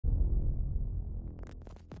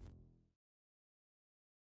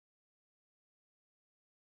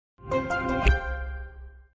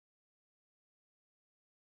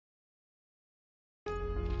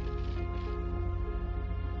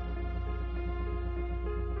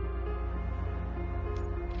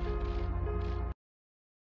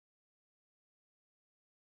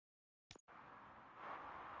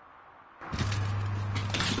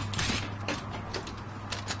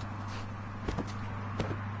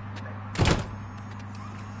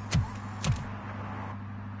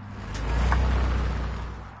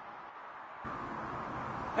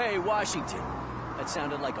Hey, Washington. That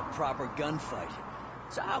sounded like a proper gunfight.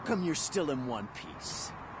 So how come you're still in one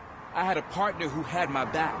piece? I had a partner who had my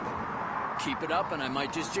back. Keep it up and I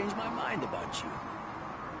might just change my mind about you.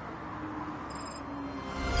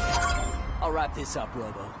 I'll wrap this up,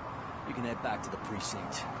 Robo. You can head back to the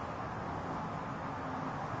precinct.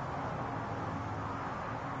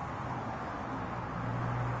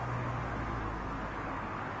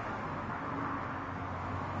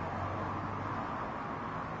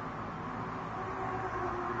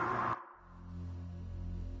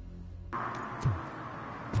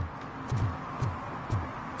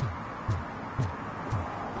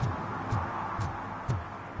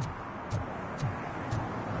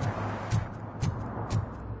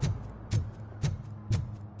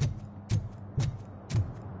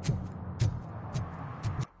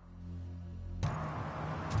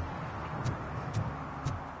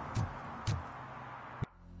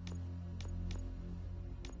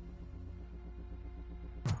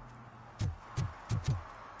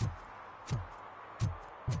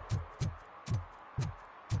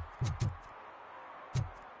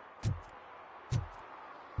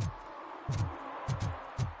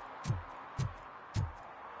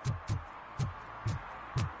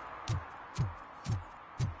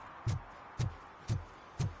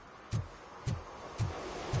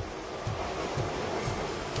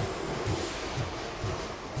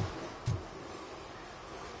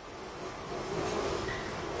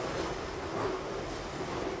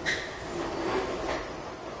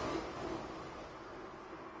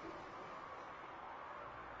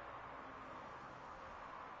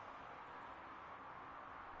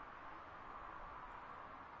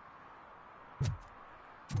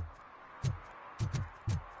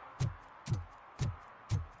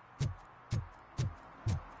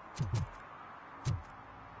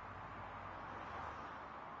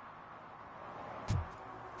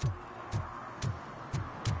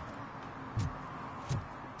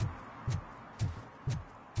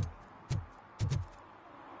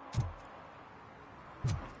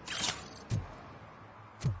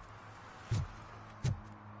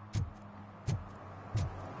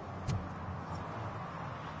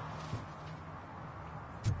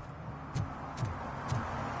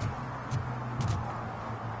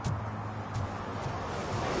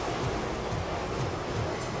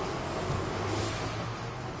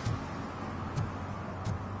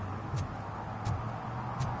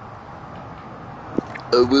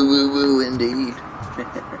 Oh, woo, woo, woo, indeed.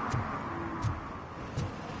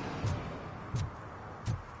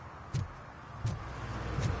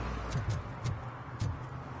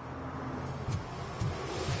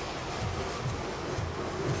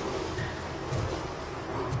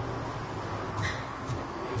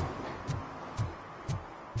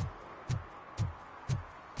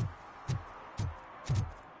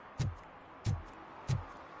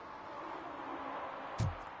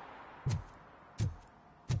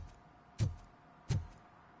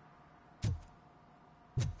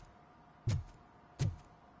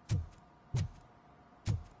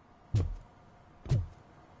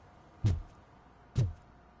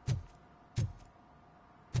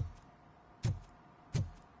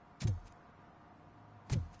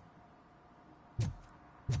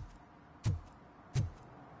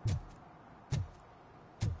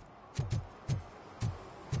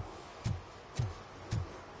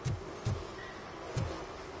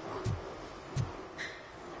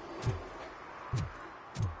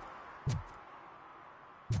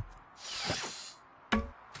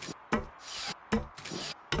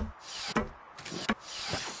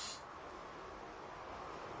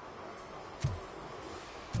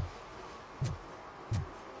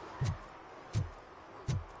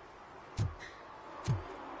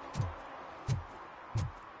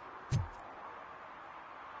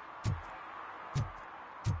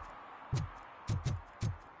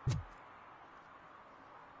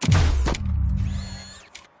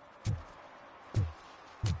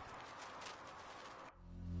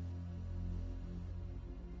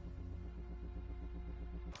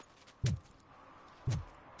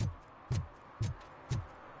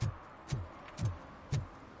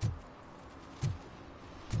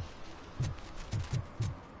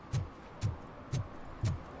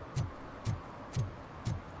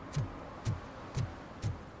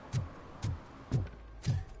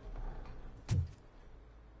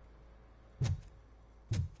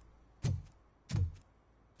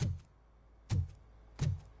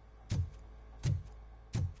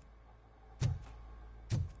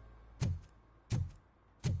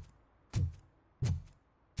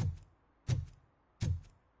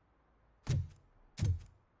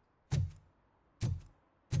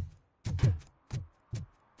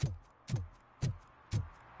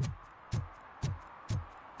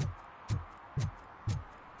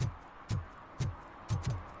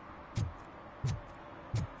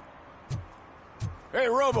 Hey,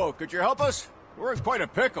 Robo, could you help us? We're in quite a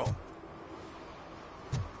pickle.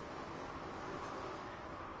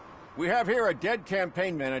 We have here a dead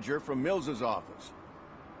campaign manager from Mills's office.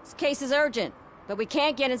 This case is urgent, but we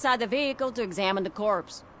can't get inside the vehicle to examine the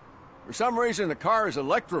corpse. For some reason, the car is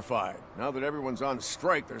electrified. Now that everyone's on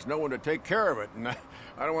strike, there's no one to take care of it, and I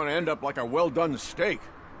don't want to end up like a well-done steak.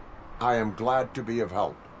 I am glad to be of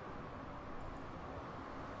help.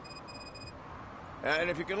 And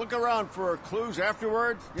if you can look around for clues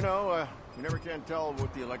afterwards, you never can tell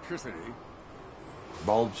with the electricity.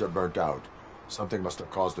 Bulbs are burnt out. Something must have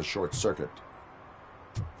caused a short circuit.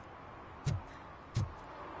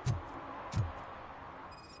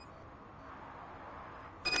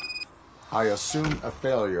 I assume a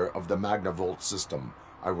failure of the Magnavolt system.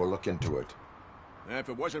 I will look into it. And if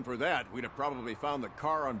it wasn't for that, we'd have probably found the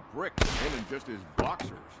car on bricks, him in just his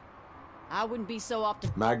boxers. I wouldn't be so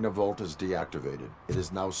optimistic. Magnavolt is deactivated. It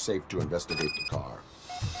is now safe to investigate the car.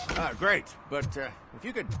 Great. But if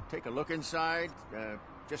you could take a look inside,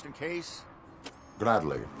 just in case.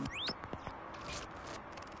 Gladly.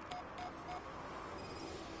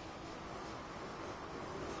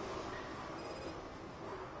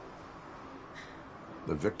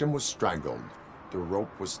 The victim was strangled. The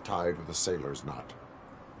rope was tied with a sailor's knot.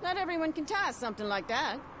 Not everyone can tie something like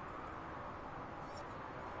that.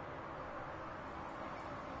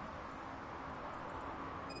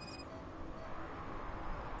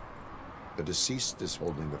 The deceased is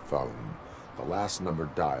holding the phone. The last number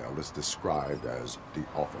dialed is described as the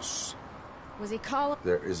office. Was he calling?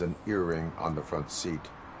 There is an earring on the front seat.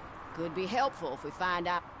 Could be helpful if we find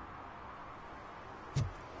out.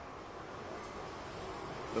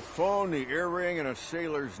 The phone, the earring, and a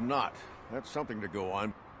sailor's knot. That's something to go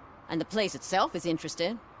on. And the place itself is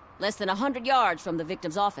interesting. Less than 100 yards from the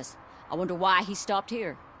victim's office. I wonder why he stopped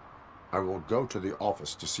here. I will go to the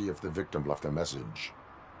office to see if the victim left a message.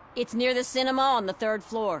 It's near the cinema on the 3rd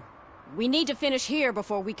floor. We need to finish here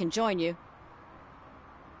before we can join you.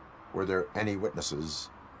 Were there any witnesses?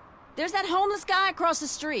 There's that homeless guy across the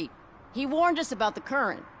street. He warned us about the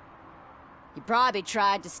current. He probably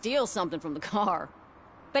tried to steal something from the car.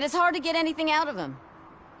 But it's hard to get anything out of him.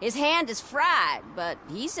 His hand is fried, but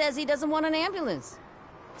he says he doesn't want an ambulance.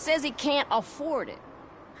 Says he can't afford it.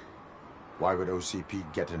 Why would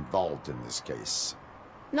OCP get involved in this case?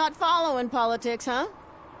 Not following politics, huh?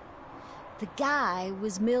 The guy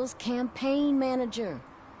was Mills' campaign manager.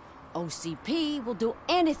 OCP will do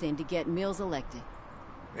anything to get Mills elected.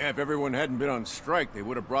 Yeah, if everyone hadn't been on strike, they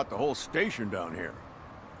would have brought the whole station down here.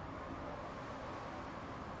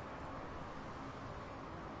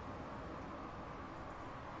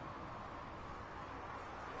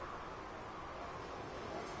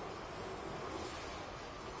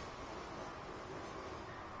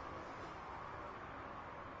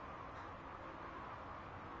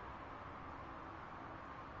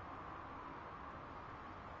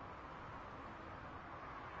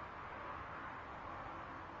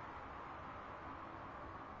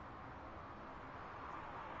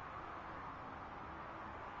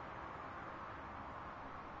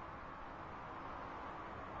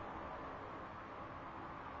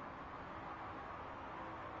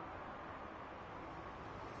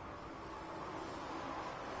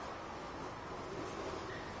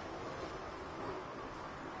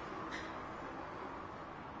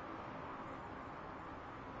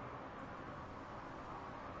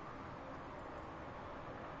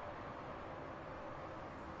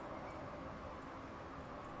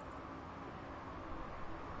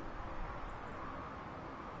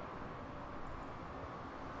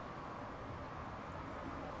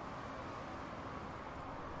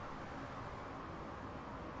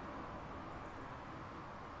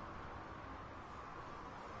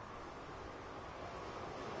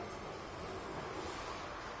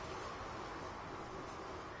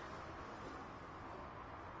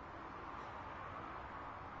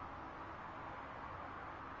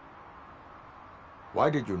 Why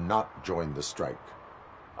did you not join the strike?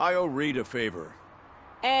 I owe Reed a favor.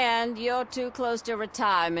 And you're too close to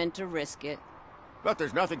retirement to risk it. But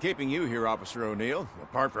there's nothing keeping you here, Officer O'Neill,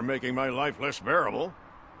 apart from making my life less bearable.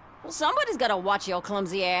 Well, somebody's gotta watch your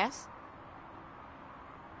clumsy ass.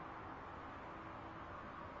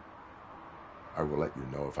 I will let you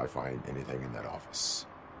know if I find anything in that office.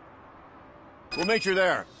 We'll meet you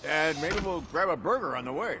there, and maybe we'll grab a burger on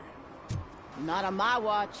the way. Not on my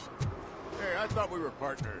watch. Hey, I thought we were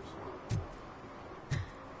partners.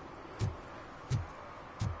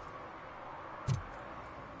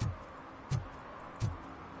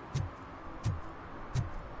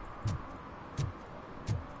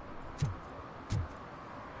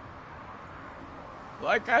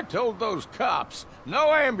 Like I told those cops,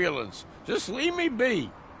 no ambulance. Just leave me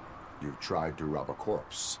be. You tried to rob a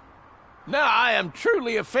corpse. Now I am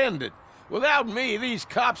truly offended. Without me, these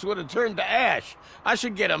cops would have turned to ash. I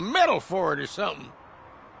should get a medal for it or something.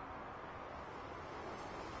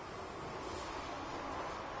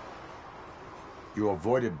 You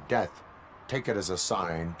avoided death. Take it as a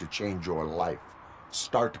sign to change your life.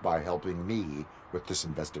 Start by helping me with this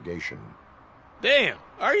investigation. Damn,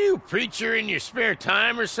 are you a preacher in your spare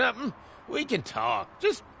time or something? We can talk.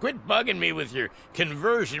 Just quit bugging me with your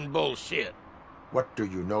conversion bullshit. What do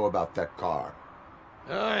you know about that car?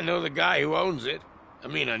 I know the guy who owns it. I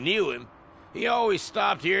mean, I knew him. He always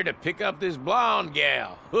stopped here to pick up this blonde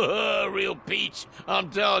gal. Real peach, I'm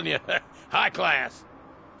telling you. High class.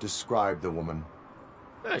 Describe the woman.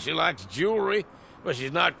 She likes jewelry, but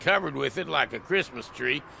she's not covered with it like a Christmas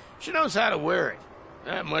tree. She knows how to wear it.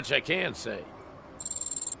 That much I can say.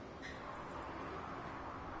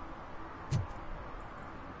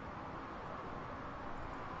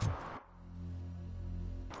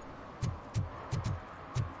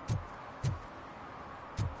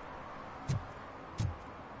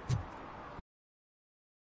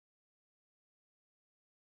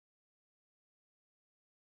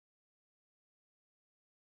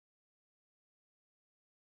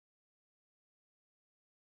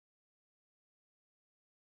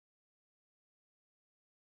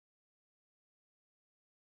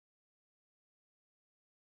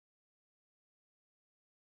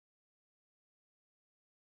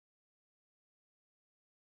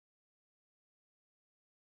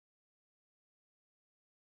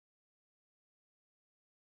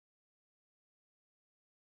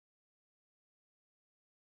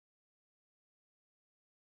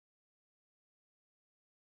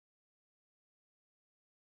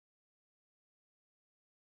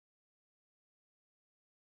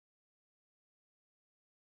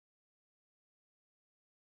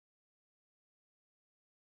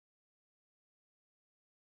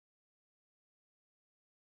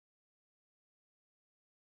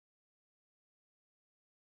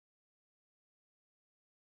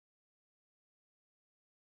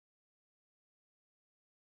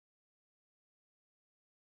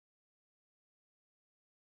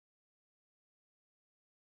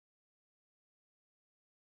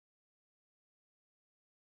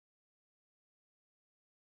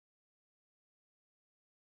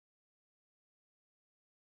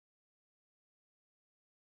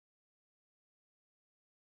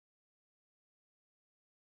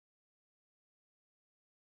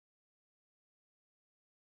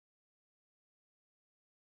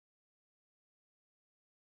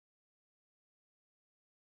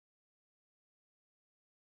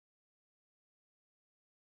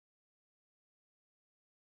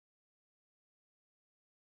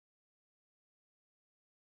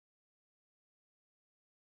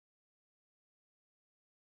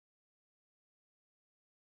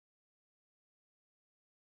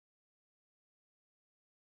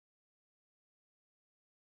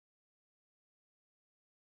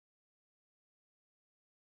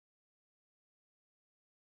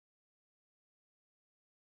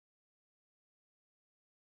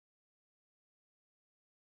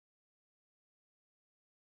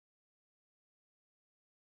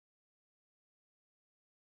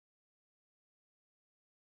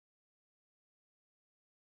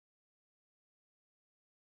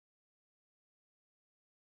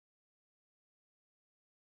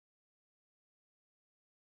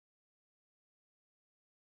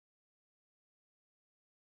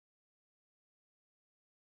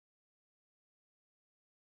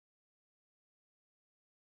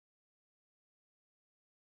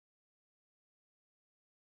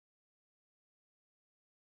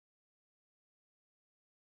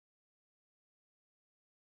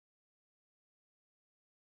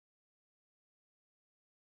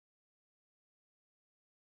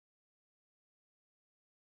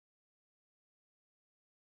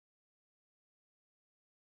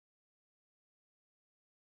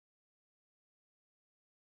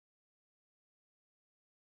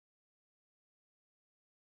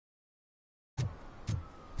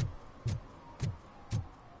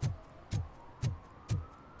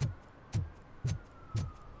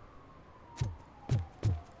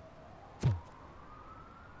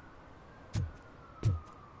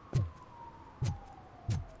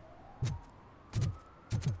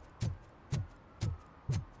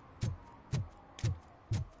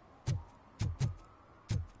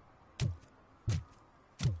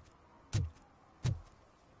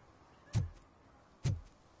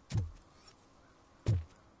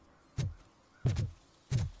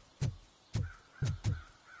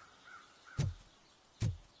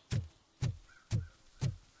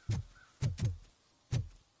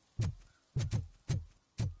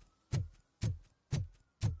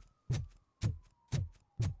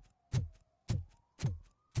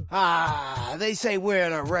 Ah, they say we're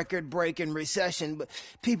in a record-breaking recession, but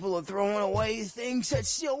people are throwing away things that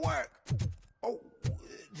still work. Oh,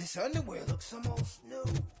 this underwear looks almost new.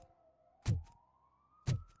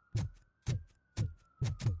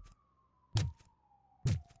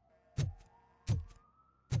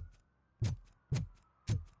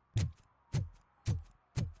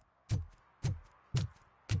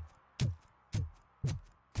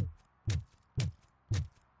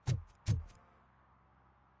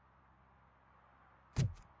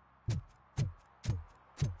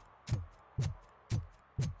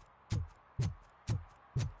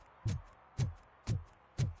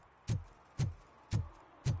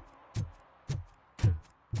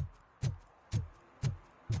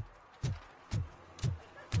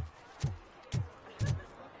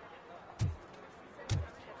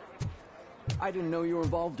 I didn't know you were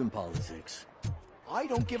involved in politics. I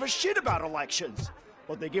don't give a shit about elections,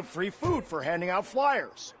 but they give free food for handing out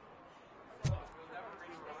flyers.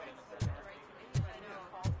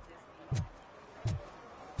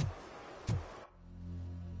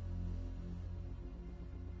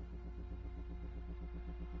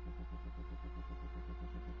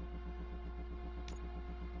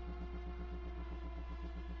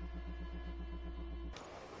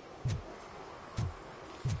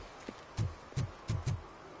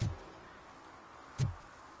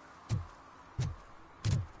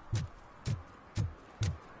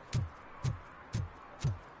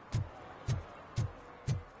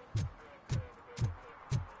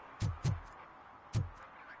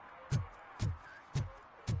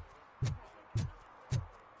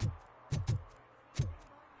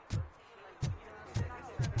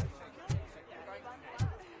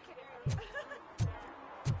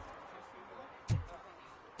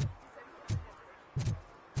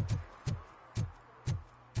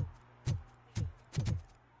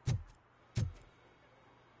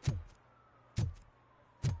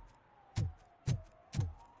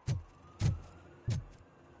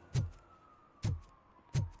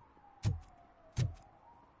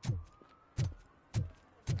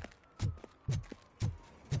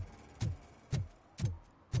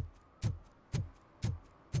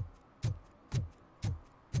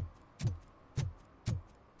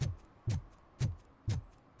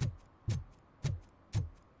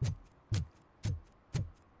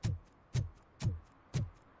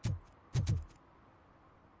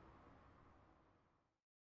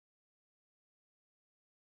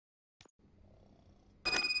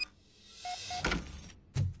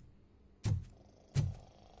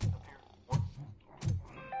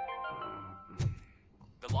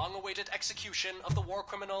 The long-awaited execution of the war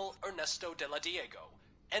criminal Ernesto de la Diego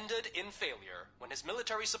ended in failure when his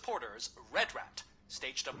military supporters, Red Rat,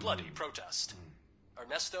 staged a bloody protest.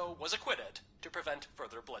 Ernesto was acquitted to prevent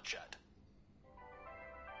further bloodshed.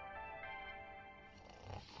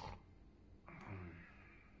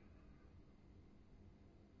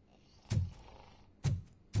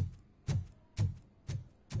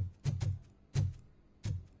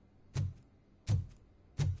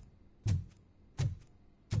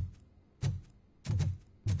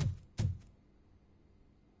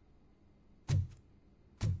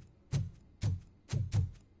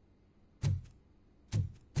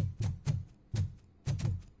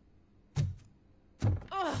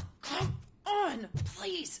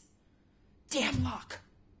 Please! Damn lock!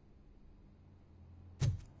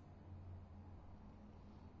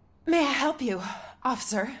 May I help you,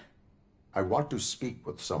 officer? I want to speak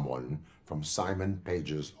with someone from Simon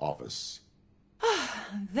Page's office.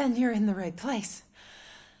 Then you're in the right place.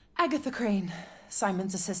 Agatha Crane,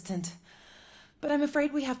 Simon's assistant. But I'm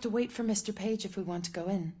afraid we have to wait for Mr. Page if we want to go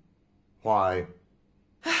in. Why?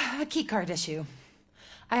 A keycard issue.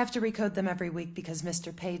 I have to recode them every week because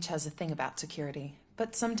Mr. Page has a thing about security.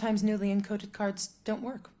 But sometimes newly encoded cards don't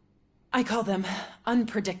work. I call them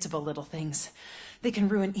unpredictable little things. They can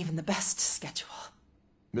ruin even the best schedule.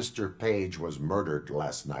 Mr. Page was murdered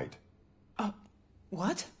last night.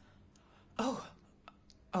 What? Oh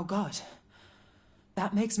God.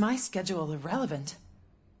 That makes my schedule irrelevant.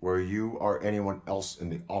 Were you or anyone else in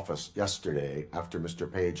the office yesterday after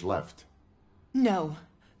Mr. Page left? No.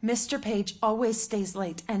 Mr. Page always stays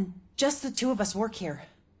late, and just the two of us work here.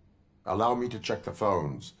 Allow me to check the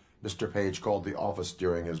phones. Mr. Page called the office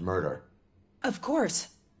during his murder. Of course.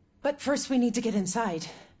 But first we need to get inside.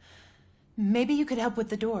 Maybe you could help with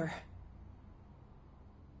the door.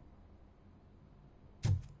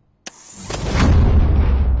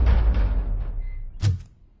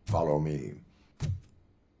 Follow me.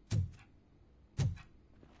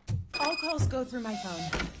 All calls go through my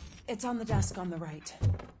phone. It's on the desk on the right.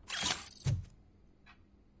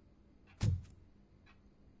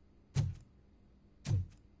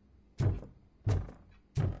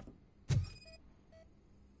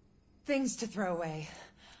 Things to throw away.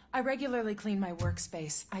 I regularly clean my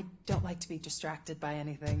workspace. I don't like to be distracted by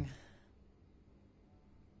anything.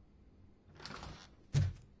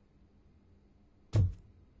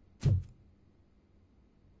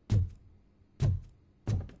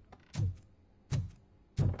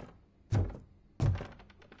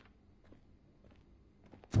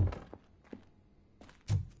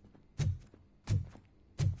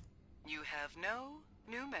 You have no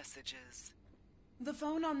new messages. The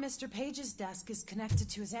phone on Mr. Page's desk is connected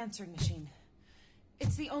to his answering machine.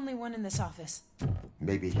 It's the only one in this office.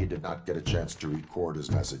 Maybe he did not get a chance to record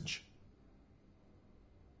his message.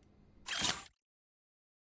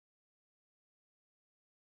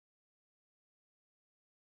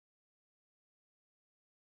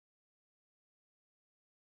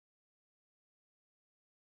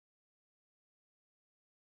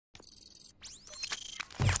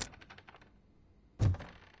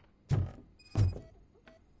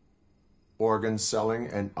 Organ selling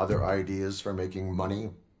and other ideas for making money?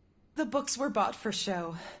 The books were bought for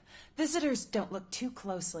show. Visitors don't look too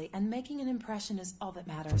closely, and making an impression is all that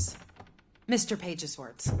matters. Mr. Page's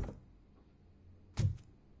words.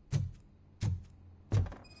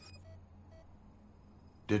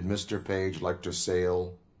 Did Mr. Page like to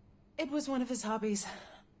sail? It was one of his hobbies.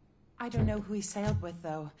 I don't know who he sailed with,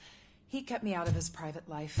 though. He kept me out of his private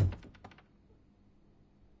life.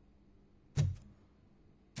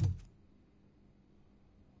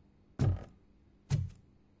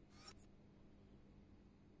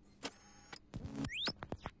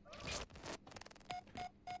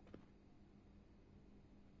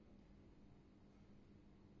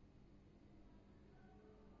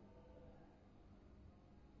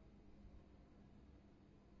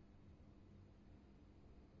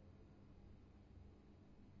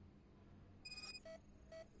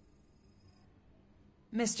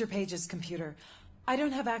 Mr. Page's computer. I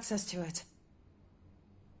don't have access to it.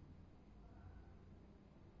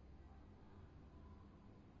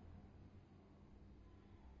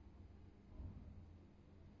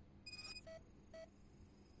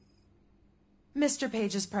 Mr.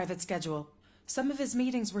 Page's private schedule. Some of his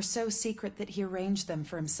meetings were so secret that he arranged them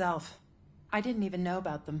for himself. I didn't even know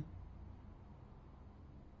about them.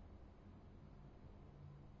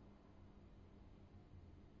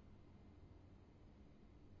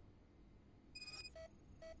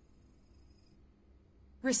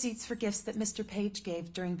 Receipts for gifts that Mr. Page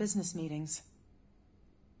gave during business meetings.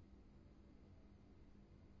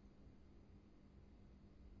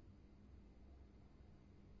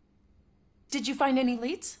 Did you find any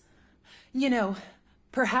leads? You know,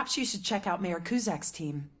 perhaps you should check out Mayor Kuzak's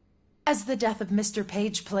team, as the death of Mr.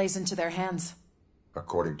 Page plays into their hands.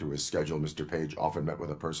 According to his schedule, Mr. Page often met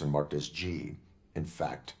with a person marked as G. In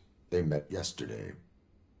fact, they met yesterday.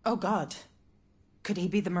 Oh, God. Could he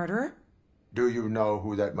be the murderer? Do you know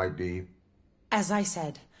who that might be? As I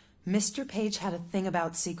said, Mr. Page had a thing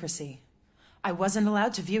about secrecy. I wasn't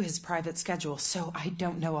allowed to view his private schedule, so I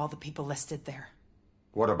don't know all the people listed there.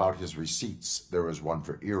 What about his receipts? There was one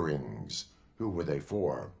for earrings. Who were they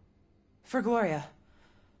for? For Gloria.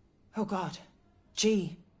 Oh, God.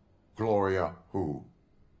 G. Gloria who?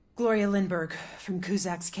 Gloria Lindbergh, from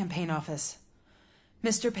Kuzak's campaign office.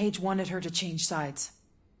 Mr. Page wanted her to change sides.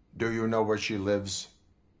 Do you know where she lives?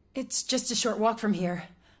 It's just a short walk from here.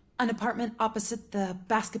 An apartment opposite the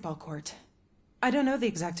basketball court. I don't know the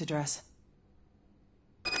exact address.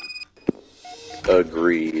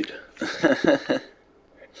 Agreed.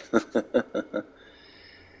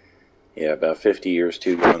 Yeah, about 50 years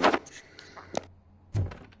too young.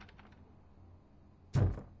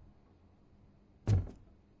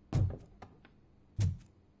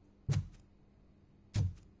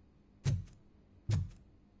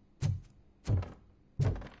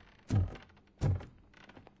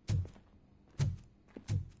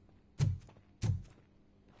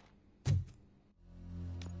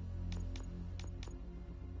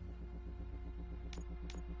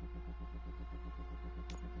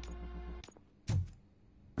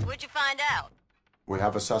 What'd you find out? We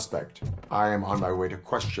have a suspect. I am on my way to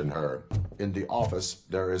question her. In the office,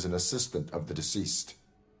 there is an assistant of the deceased.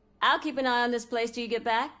 I'll keep an eye on this place till you get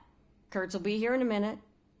back. Kurtz will be here in a minute.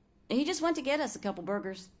 He just went to get us a couple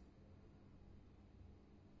burgers.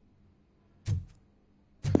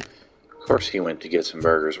 Of course he went to get some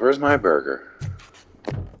burgers. Where's my burger?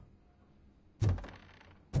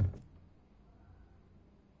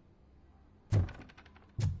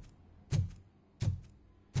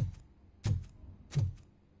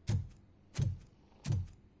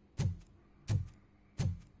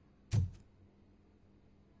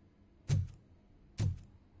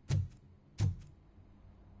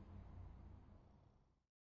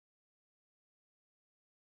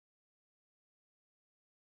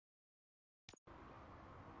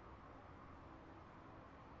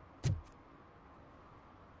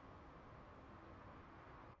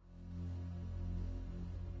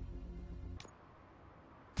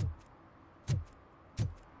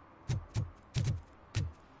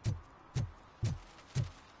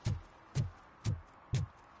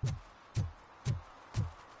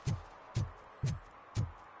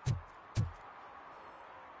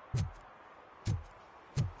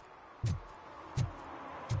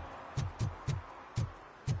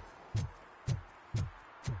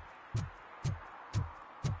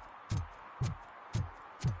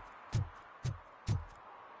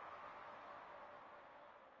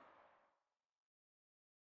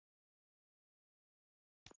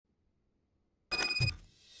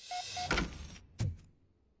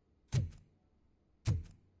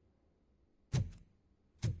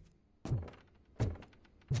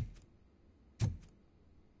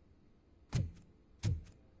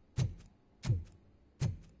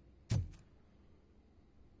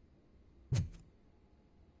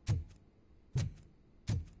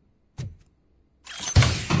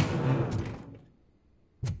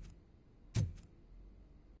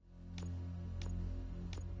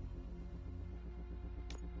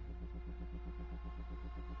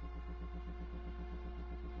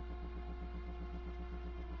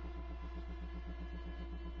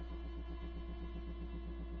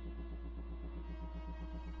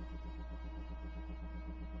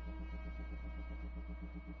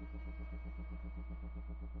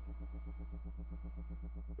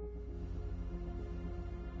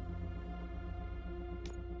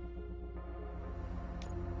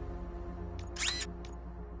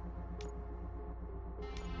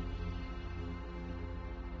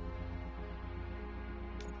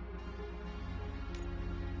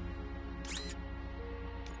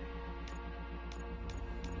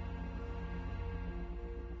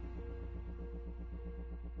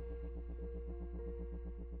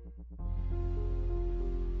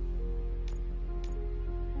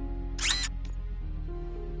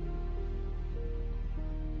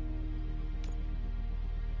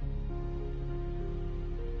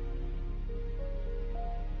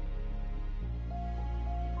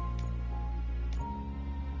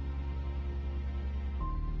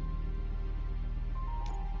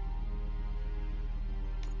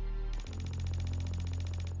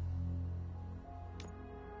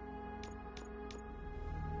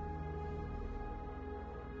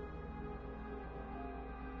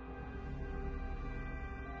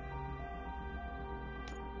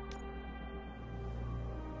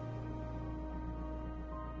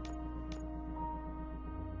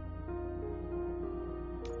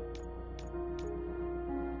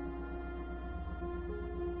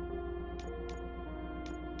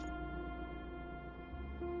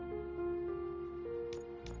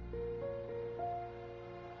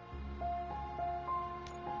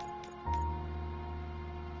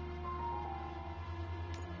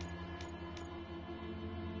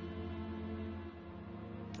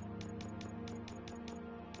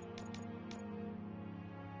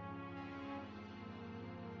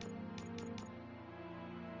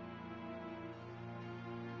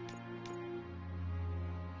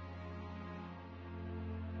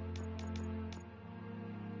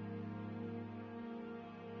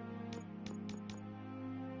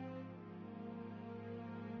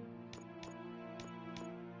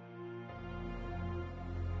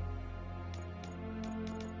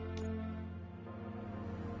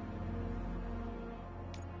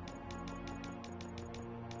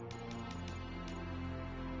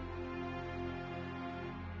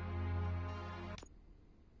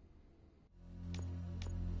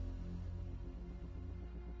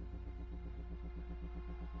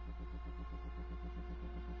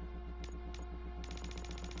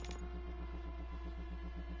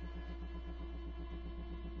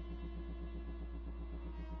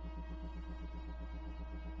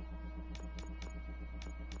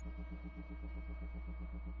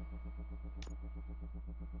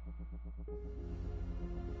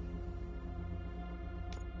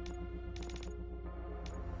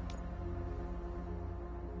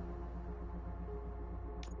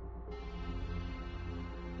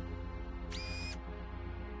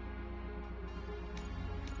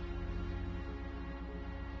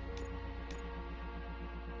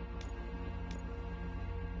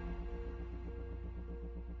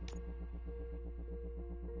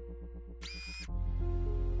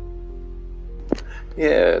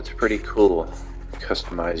 Yeah, it's pretty cool.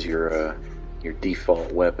 Customize your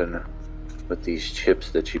default weapon with these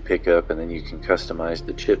chips that you pick up, and then you can customize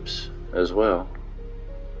the chips as well.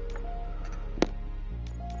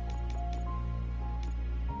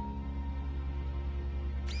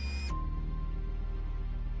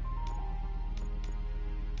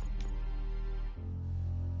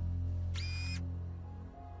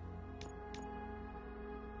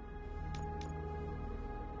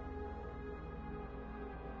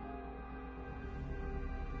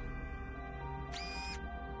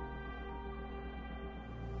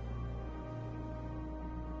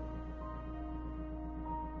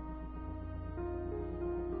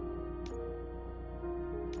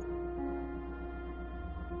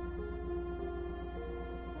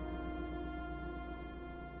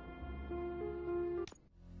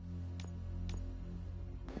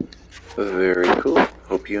 Very cool.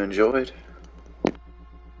 Hope you enjoyed.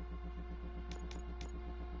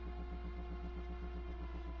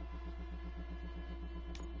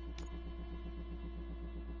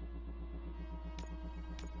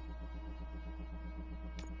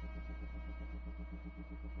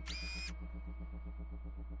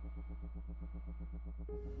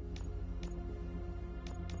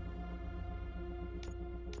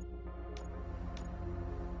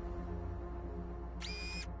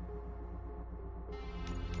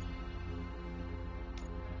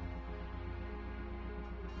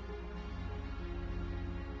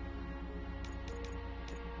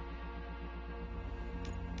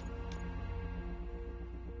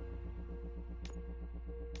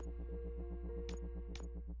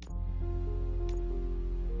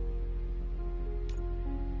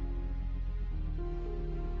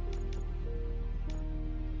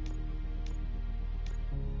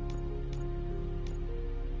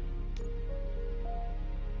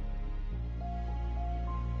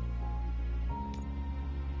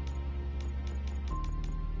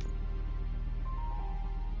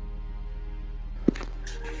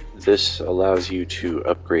 This allows you to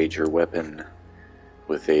upgrade your weapon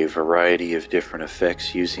with a variety of different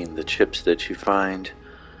effects using the chips that you find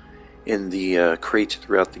in the crates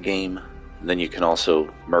throughout the game. And then you can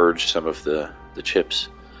also merge some of the chips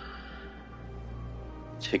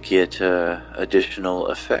to get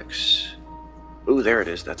additional effects. Ooh, there it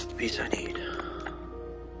is. That's the piece I need.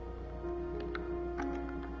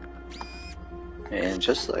 And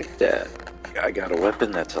just like that, I got a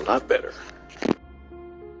weapon that's a lot better.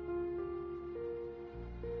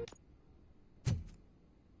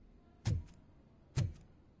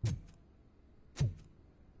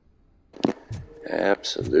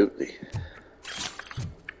 Absolutely.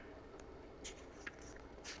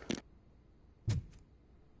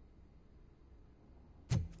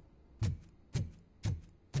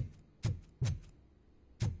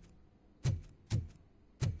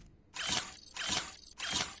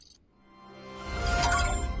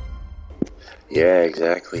 Yeah,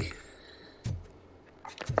 exactly.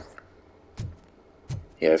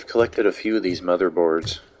 Yeah, I've collected a few of these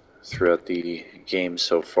motherboards throughout the game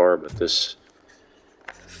so far, but this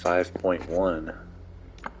 5.1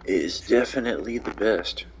 is definitely the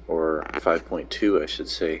best, or 5.2 I should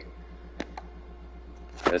say.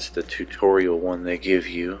 That's the tutorial one they give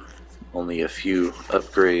you, only a few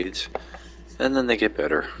upgrades, and then they get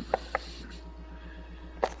better.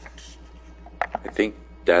 I think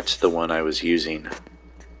that's the one I was using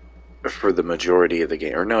for the majority of the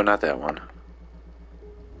game, or no, not that one.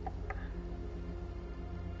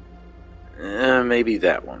 Maybe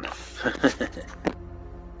that one.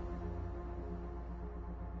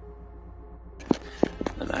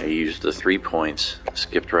 And I used the 3 points,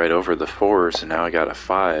 skipped right over the 4s, and now I got a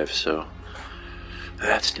 5, so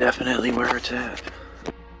that's definitely where it's at.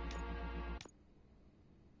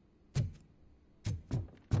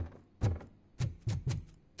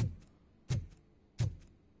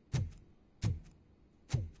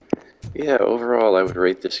 Yeah, overall I would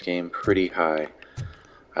rate this game pretty high.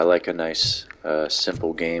 I like a nice,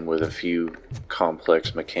 simple game with a few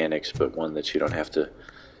complex mechanics, but one that you don't have to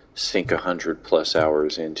sink 100+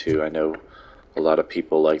 hours into. I know a lot of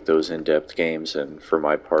people like those in-depth games, and for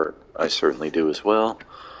my part, I certainly do as well.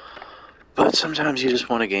 But sometimes you just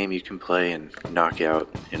want a game you can play and knock out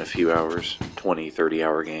in a few hours, 20,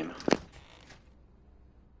 30-hour game.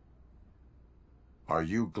 Are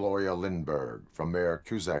you Gloria Lindbergh from Mayor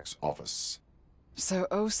Cusack's office? So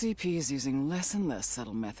OCP is using less and less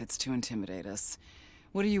subtle methods to intimidate us.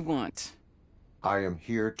 What do you want? I am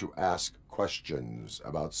here to ask questions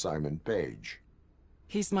about Simon Page.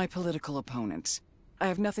 He's my political opponent. I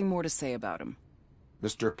have nothing more to say about him.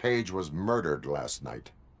 Mr. Page was murdered last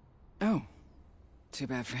night. Oh. Too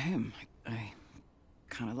bad for him.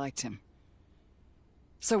 kinda liked him.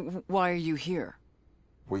 So why are you here?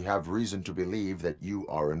 We have reason to believe that you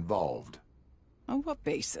are involved. On what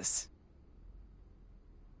basis?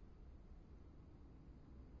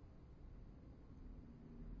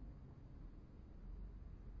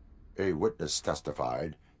 A witness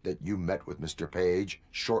testified that you met with Mr. Page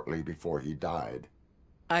shortly before he died.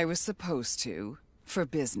 I was supposed to, for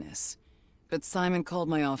business. But Simon called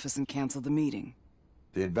my office and canceled the meeting.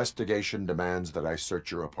 The investigation demands that I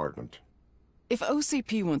search your apartment. If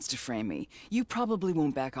OCP wants to frame me, you probably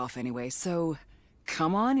won't back off anyway, so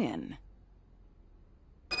come on in.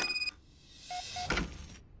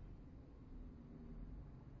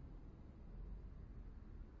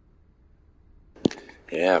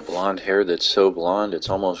 Yeah, blonde hair that's so blonde it's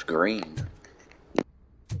almost green.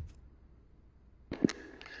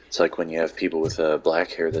 It's like when you have people with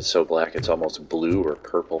black hair that's so black it's almost blue or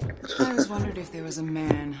purple. I always wondered if there was a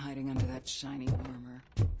man hiding under that shiny armor.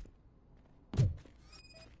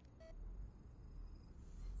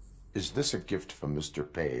 Is this a gift from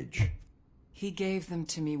Mr. Page? He gave them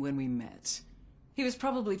to me when we met. He was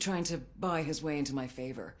probably trying to buy his way into my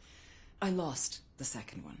favor. I lost the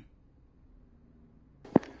second one.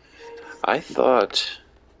 I thought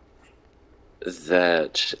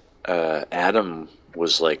that Adam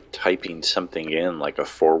was like typing something in, like a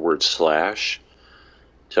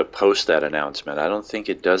 / to post that announcement. I don't think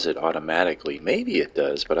it does it automatically. Maybe it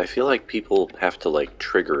does, but I feel like people have to like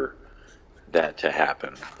trigger that to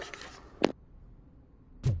happen.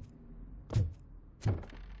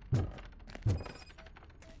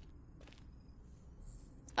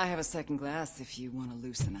 I have a second glass if you want to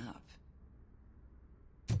loosen up.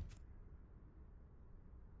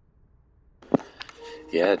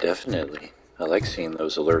 Yeah, definitely. I like seeing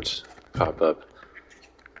those alerts pop up.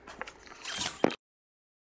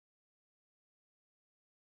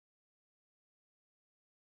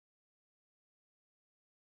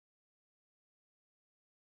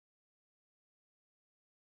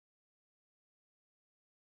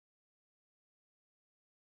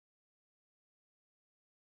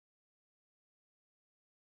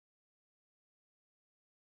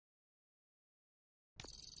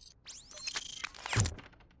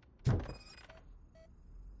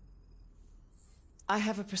 I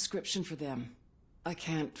have a prescription for them. I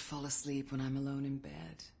can't fall asleep when I'm alone in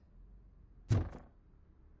bed.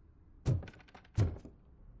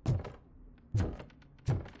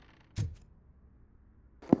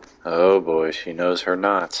 Oh boy, she knows her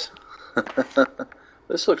knots.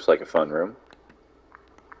 This looks like a fun room.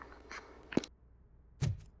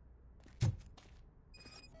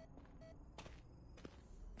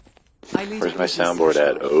 Where's my soundboard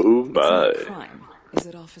at? Oh my. Crime, is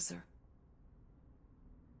it, officer?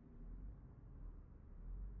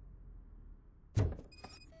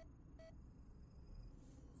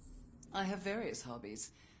 I have various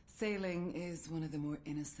hobbies. Sailing is one of the more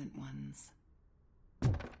innocent ones.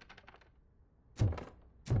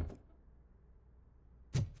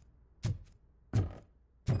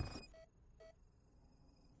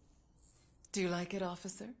 Do you like it,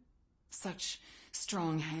 officer? Such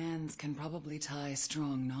strong hands can probably tie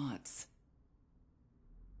strong knots.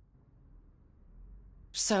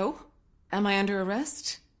 So, am I under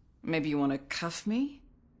arrest? Maybe you want to cuff me?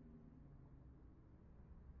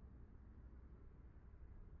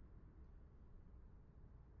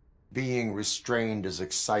 Being restrained is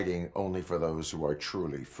exciting only for those who are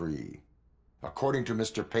truly free. According to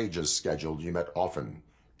Mr. Page's schedule, you met often,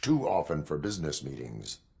 too often for business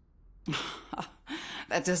meetings.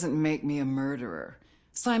 That doesn't make me a murderer.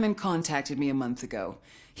 Simon contacted me a month ago.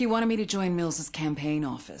 He wanted me to join Mills's campaign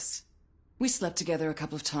office. We slept together a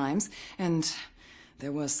couple of times, and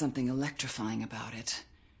there was something electrifying about it.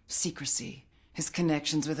 Secrecy, his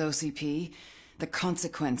connections with OCP, the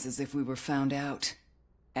consequences if we were found out.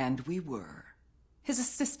 And we were. His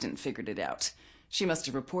assistant figured it out. She must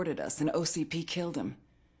have reported us, and OCP killed him.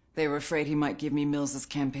 They were afraid he might give me Mills's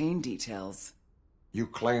campaign details. You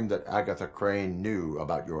claim that Agatha Crane knew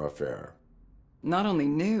about your affair. Not only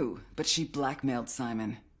knew, but she blackmailed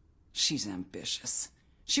Simon. She's ambitious.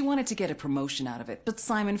 She wanted to get a promotion out of it, but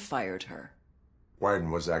Simon fired her. When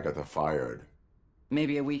was Agatha fired?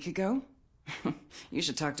 Maybe a week ago? You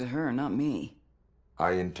should talk to her, not me.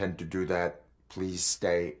 I intend to do that. Please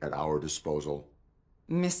stay at our disposal.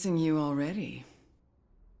 Missing you already.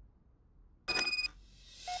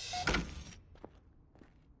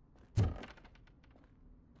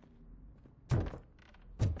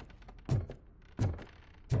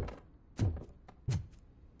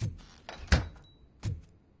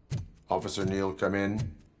 Officer Neal, come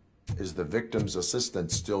in. Is the victim's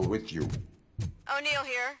assistant still with you? O'Neill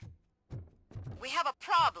here. We have a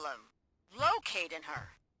problem locating her,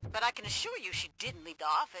 but I can assure you she didn't leave the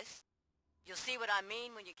office. You'll see what I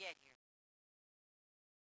mean when you get here.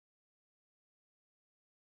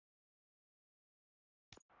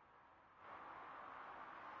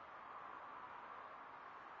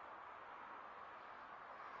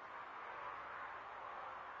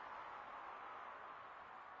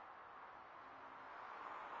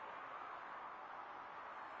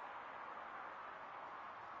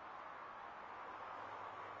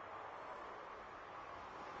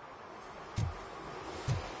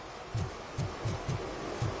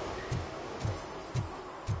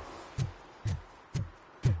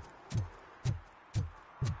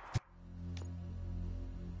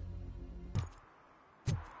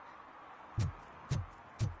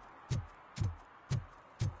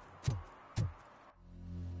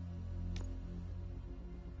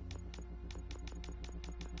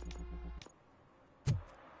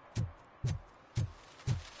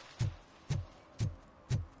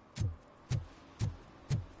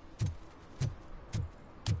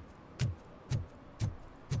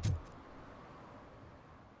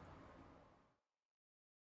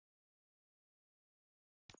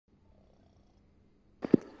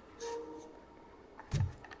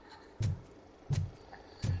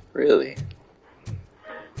 Really?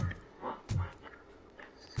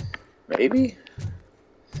 Maybe?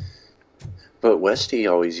 But Westy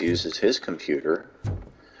always uses his computer.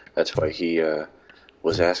 That's why he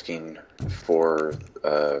was asking for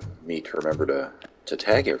me to remember to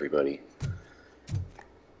tag everybody.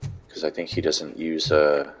 Because I think he doesn't use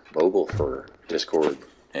mobile for Discord.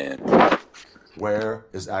 And where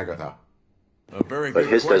is Agatha? But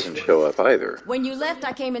his doesn't show up either. When you left,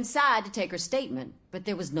 I came inside to take her statement, but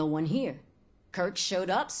there was no one here. Kirk showed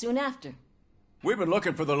up soon after. We've been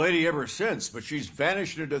looking for the lady ever since, but she's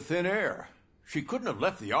vanished into thin air. She couldn't have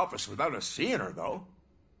left the office without us seeing her, though.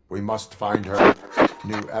 We must find her.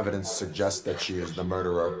 New evidence suggests that she is the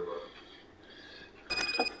murderer.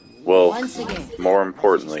 Well, Once again, more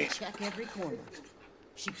importantly, check every corner.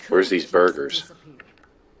 where's these burgers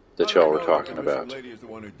that y'all were talking about? The lady is the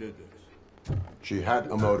one who did this. She had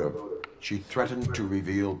a motive. She threatened to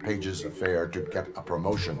reveal Page's affair to get a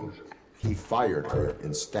promotion. He fired her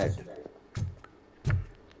instead.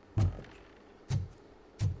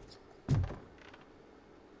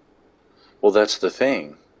 Well, that's the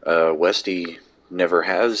thing. Westy never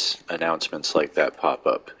has announcements like that pop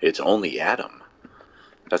up. It's only Adam.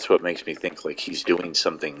 That's what makes me think like he's doing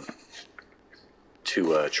something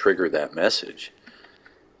to trigger that message.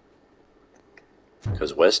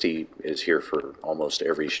 Because Westy is here for almost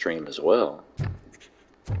every stream as well.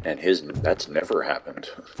 And that's never happened.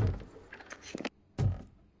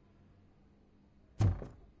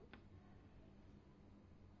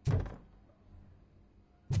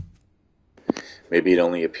 Maybe it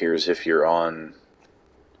only appears if you're on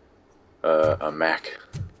a Mac.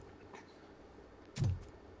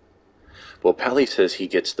 Well, Pally says he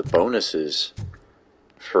gets the bonuses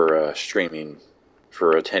for streaming,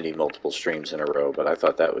 for attending multiple streams in a row, but I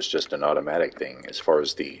thought that was just an automatic thing. As far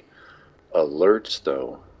as the alerts,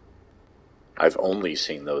 though, I've only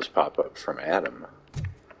seen those pop up from Adam.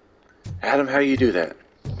 Adam, how do you do that?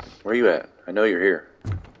 Where are you at? I know you're here.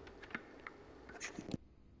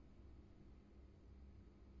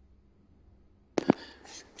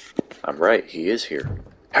 I'm right, he is here.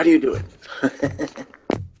 How do you do it?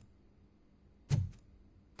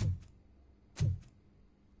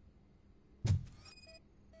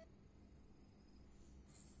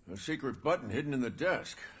 A secret button hidden in the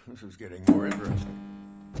desk. This is getting more interesting.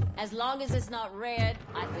 As long as it's not red,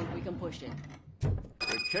 I think we can push it.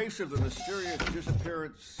 The case of the mysterious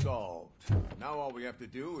disappearance solved. Now all we have to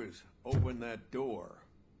do is open that door.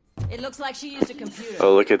 It looks like she used a computer.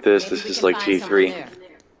 Oh, look at this. Maybe This we is can like find T3. someone there.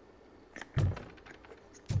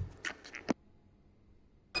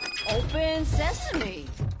 Open sesame.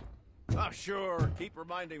 Oh, sure. Keep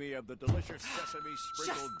reminding me of the delicious sesame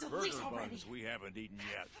sprinkled burger buns we haven't eaten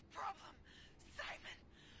yet. The problem, Simon,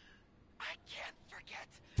 I can't forget.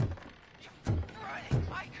 You're ruining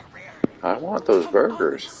my career. I want those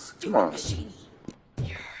burgers. Come on.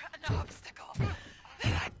 You're an obstacle.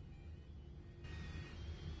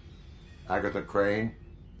 Agatha Crane,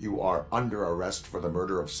 you are under arrest for the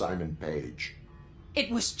murder of Simon Page. It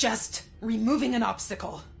was just removing an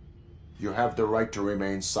obstacle. You have the right to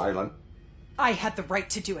remain silent. I had the right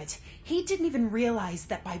to do it. He didn't even realize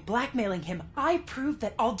that by blackmailing him, I proved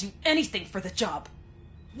that I'll do anything for the job.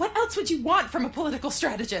 What else would you want from a political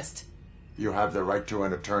strategist? You have the right to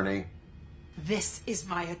an attorney. This is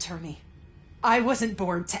my attorney. I wasn't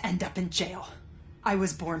born to end up in jail. I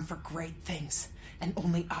was born for great things. and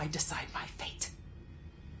only I decide my fate.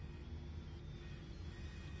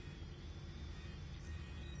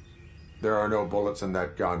 There are no bullets in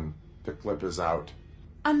that gun. The clip is out.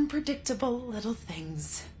 Unpredictable little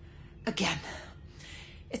things. Again,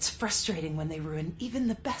 it's frustrating when they ruin even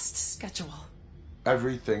the best schedule.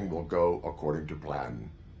 Everything will go according to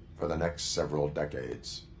plan for the next several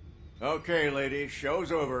decades. Okay, ladies,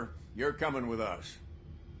 show's over. You're coming with us.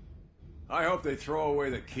 I hope they throw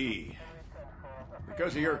away the key.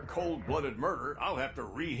 Because of your cold-blooded murder, I'll have to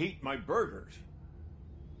reheat my burgers.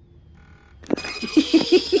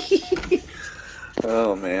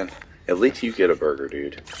 Oh, man. At least you get a burger,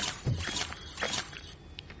 dude.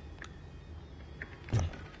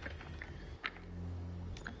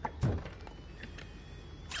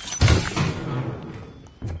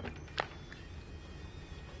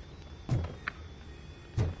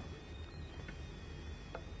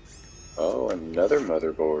 Oh, another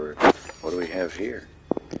motherboard. What do we have here?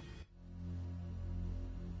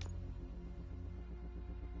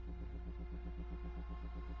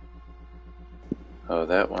 Oh,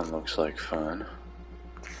 that one looks like fun.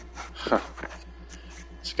 Huh.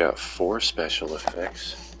 It's got 4 special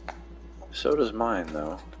effects. So does mine,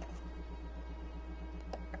 though.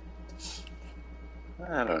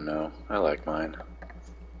 I don't know. I like mine.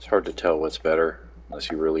 It's hard to tell what's better unless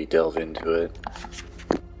you really delve into it.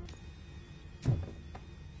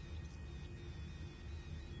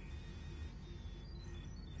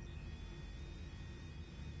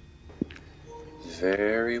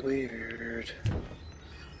 Very weird.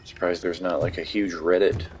 Surprised there's not like a huge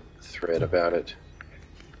Reddit thread about it.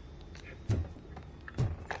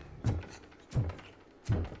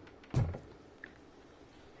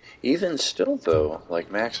 Even still though,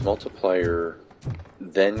 like Max Multiplier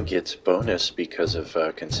then gets bonus because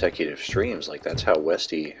of consecutive streams. Like that's how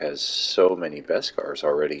Westy has so many Beskars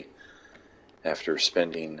already after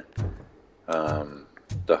spending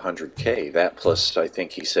the 100K. That plus, I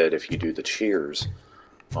think he said if you do the cheers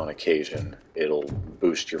on occasion, it'll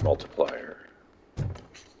boost your multiplier.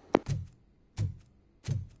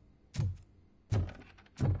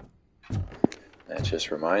 That just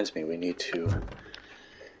reminds me, we need to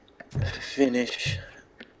finish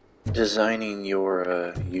designing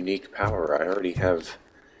your unique power. I already have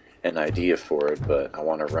an idea for it, but I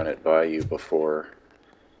want to run it by you before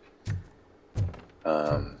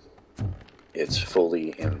it's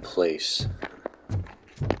fully in place.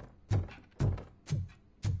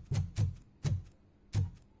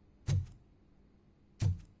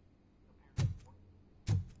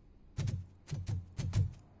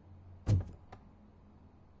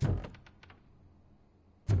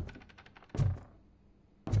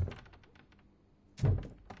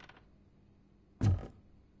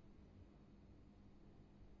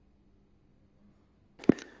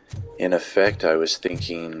 In effect, I was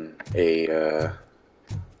thinking an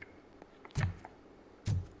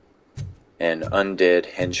undead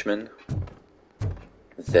henchman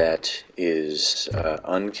that is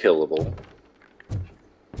unkillable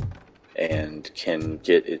and can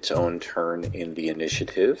get its own turn in the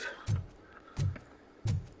initiative.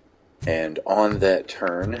 And on that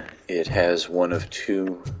turn, it has one of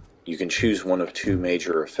two, you can choose one of 2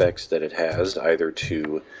 major effects that it has, either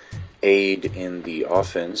to aid in the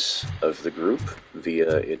offense of the group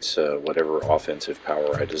via its whatever offensive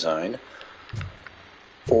power I design,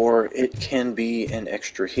 or it can be an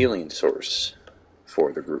extra healing source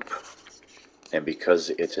for the group. And because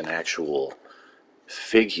it's an actual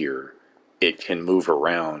figure, it can move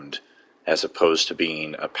around as opposed to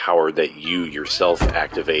being a power that you yourself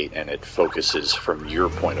activate and it focuses from your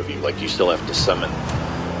point of view. Like you still have to summon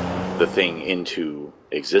the thing into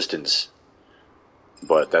existence,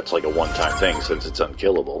 but that's like a one-time thing since it's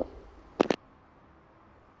unkillable.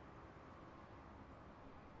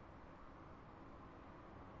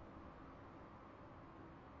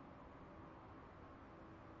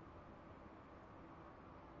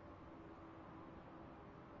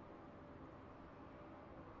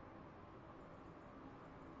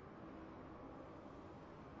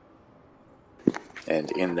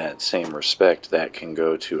 And in that same respect, that can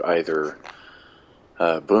go to either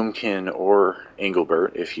Boomkin or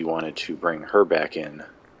Engelbert if you wanted to bring her back in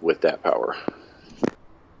with that power.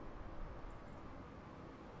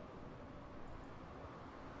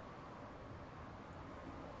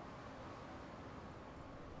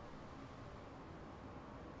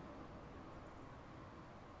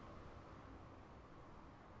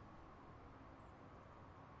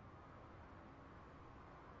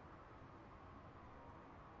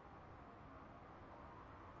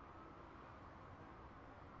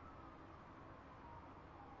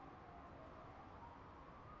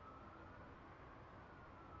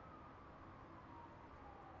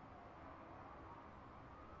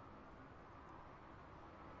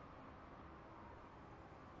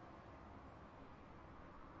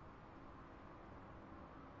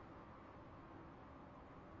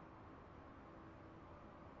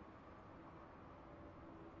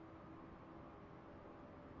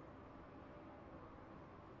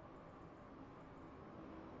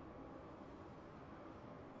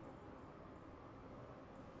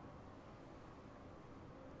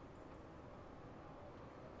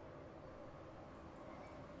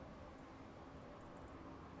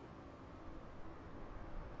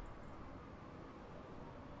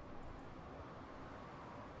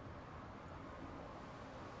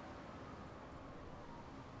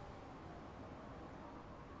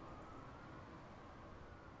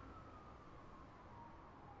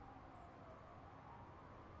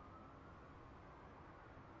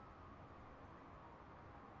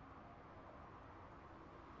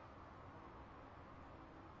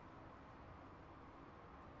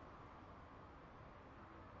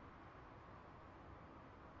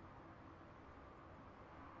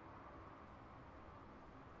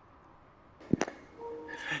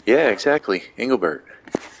 Yeah, exactly. Engelbert.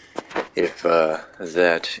 If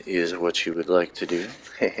that is what you would like to do.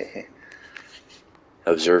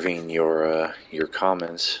 Observing your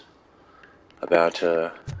comments about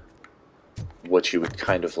what you would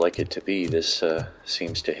kind of like it to be, this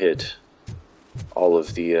seems to hit all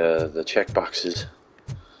of the check boxes.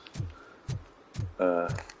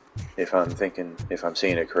 If I'm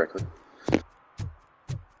seeing it correctly.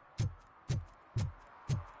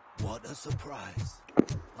 What a surprise.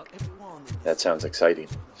 That sounds exciting.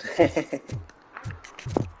 You're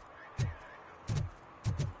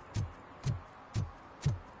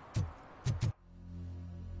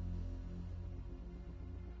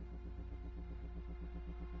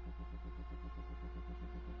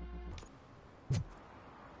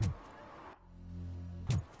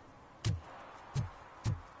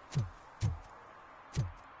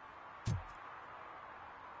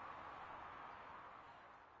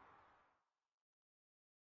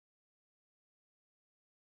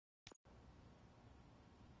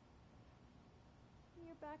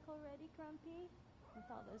back already, Grumpy? With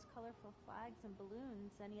all those colorful flags and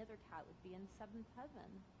balloons, any other cat would be in seventh heaven.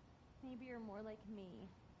 Maybe you're more like me,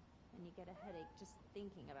 and you get a headache just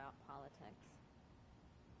thinking about politics.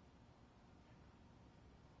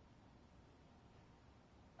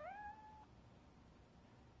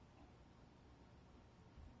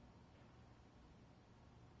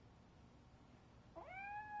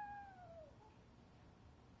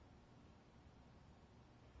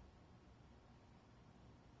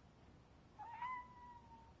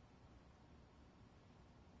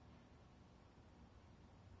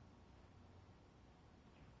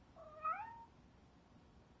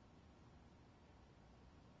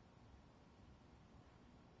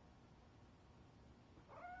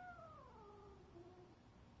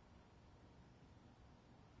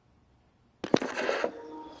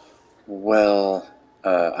 Well,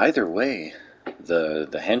 either way,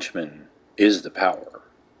 the henchman is the power.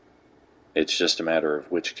 It's just a matter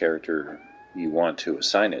of which character you want to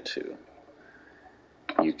assign it to.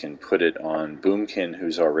 You can put it on Boomkin,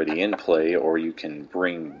 who's already in play, or you can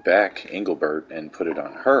bring back Engelbert and put it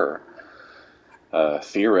on her.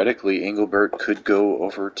 Theoretically, Engelbert could go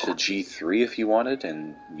over to G3 if you wanted,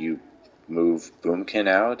 and you move Boomkin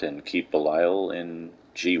out and keep Belial in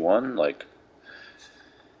G1, like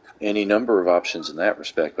any number of options in that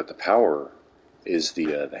respect, but the power is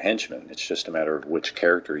the henchman. It's just a matter of which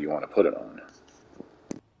character you want to put it on.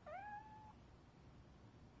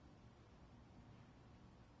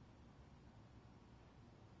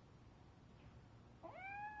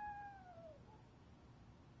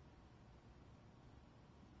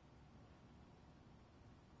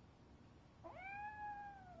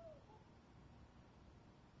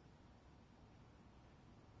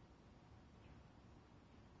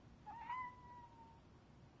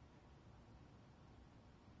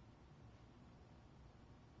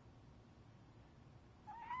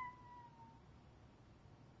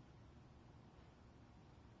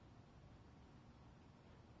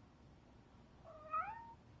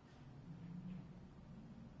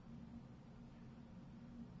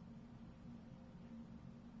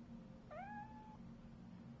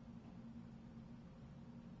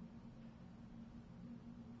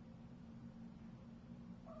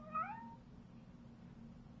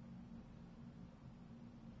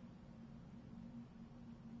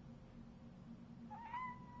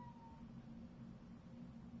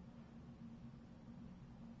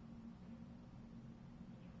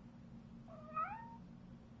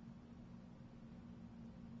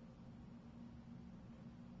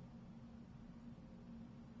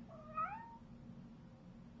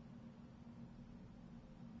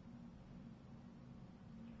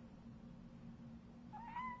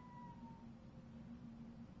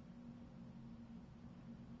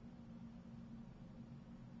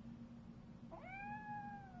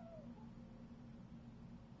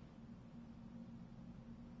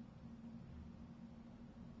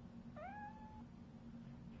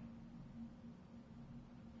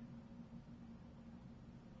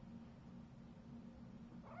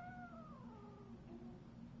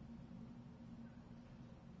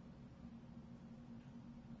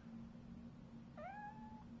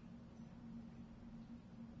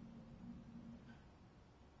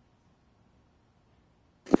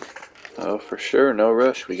 Oh, for sure, no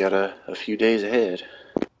rush. We got a few days ahead.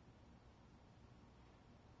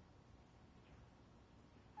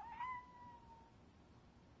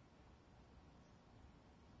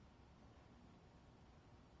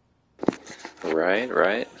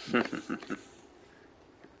 Right.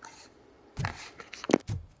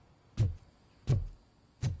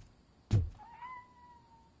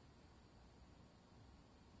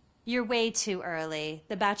 You're way too early.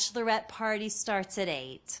 The bachelorette party starts at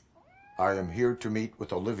 8. I am here to meet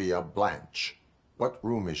with Olivia Blanche. What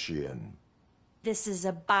room is she in? This is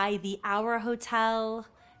a by-the-hour hotel.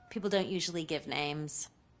 People don't usually give names.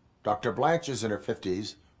 Dr. Blanche is in her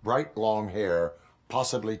 50s, bright long hair,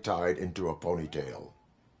 possibly tied into a ponytail.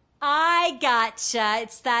 I gotcha.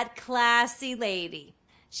 It's that classy lady.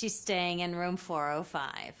 She's staying in room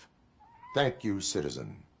 405. Thank you,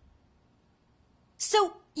 citizen.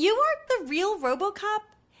 So, you aren't the real RoboCop?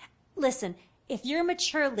 Listen, if your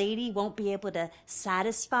mature lady won't be able to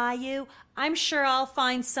satisfy you, I'm sure I'll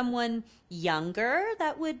find someone younger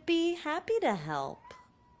that would be happy to help.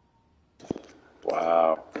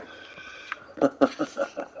 Wow.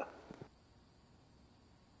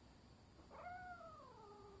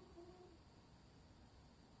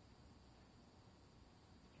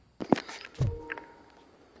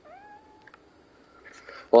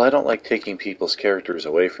 Well, I don't like taking people's characters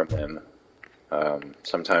away from them.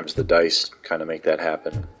 Sometimes the dice kind of make that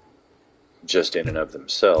happen just in and of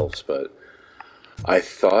themselves, but I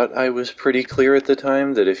thought I was pretty clear at the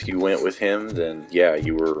time that if you went with him, then yeah,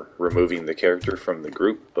 you were removing the character from the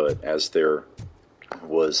group, but as there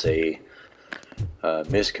was a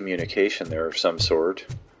miscommunication there of some sort,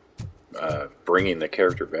 bringing the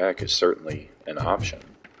character back is certainly an option.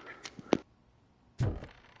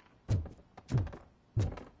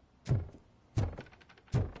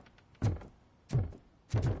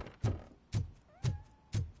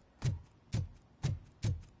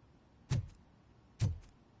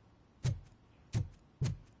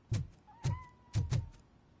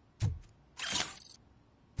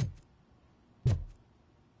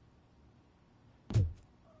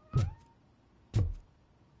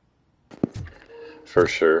 For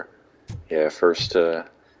sure. Yeah, first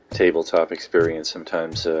tabletop experience,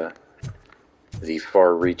 sometimes the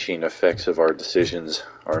far-reaching effects of our decisions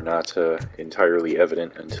are not entirely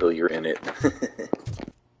evident until you're in it.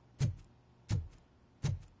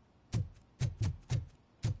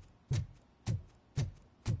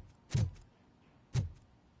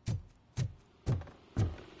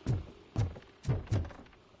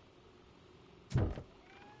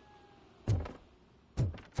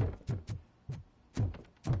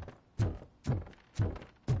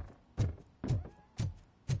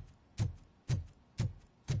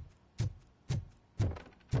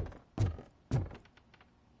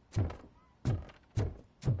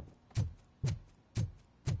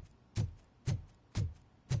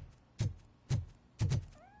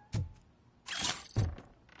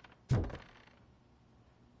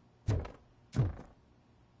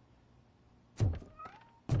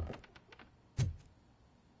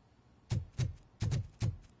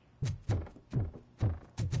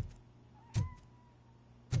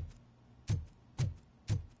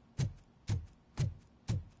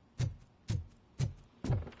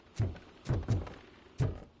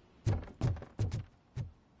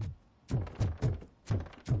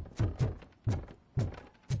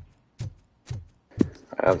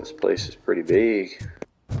 Wow, this place is pretty big.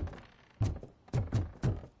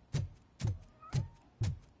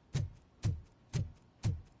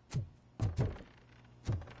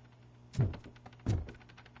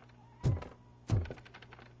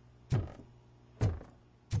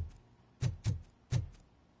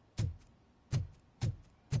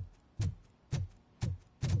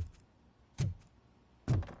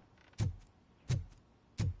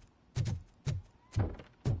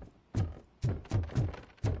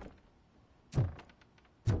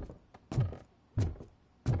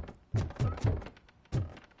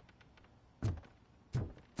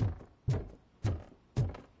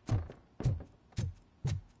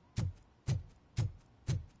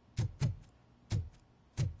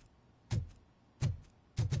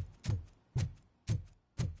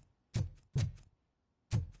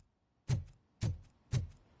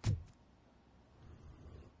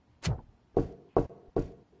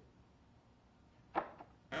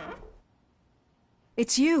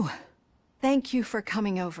 It's you. Thank you for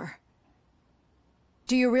coming over.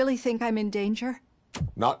 Do you really think I'm in danger?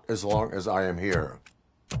 Not as long as I am here.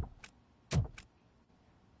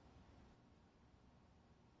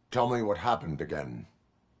 Tell me what happened again.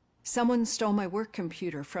 Someone stole my work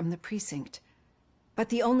computer from the precinct. But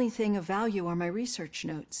the only thing of value are my research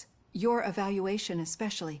notes. Your evaluation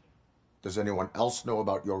especially. Does anyone else know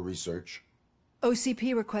about your research?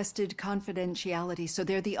 OCP requested confidentiality, so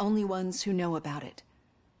they're the only ones who know about it.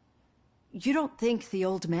 You don't think the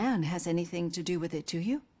old man has anything to do with it, do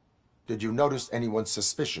you? Did you notice anyone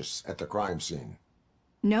suspicious at the crime scene?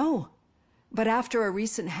 No. But after a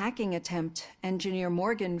recent hacking attempt, Engineer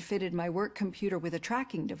Morgan fitted my work computer with a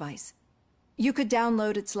tracking device. You could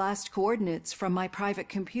download its last coordinates from my private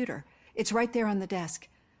computer. It's right there on the desk.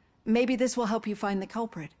 Maybe this will help you find the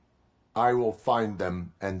culprit. I will find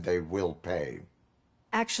them, and they will pay.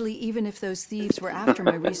 Actually, even if those thieves were after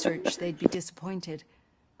my research, they'd be disappointed.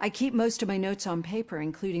 I keep most of my notes on paper,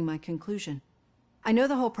 including my conclusion. I know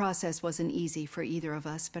the whole process wasn't easy for either of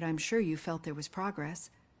us, but I'm sure you felt there was progress.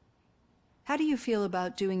 How do you feel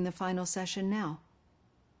about doing the final session now?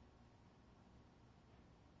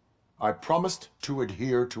 I promised to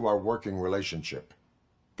adhere to our working relationship.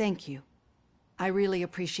 Thank you. I really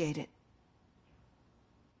appreciate it.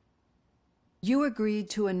 You agreed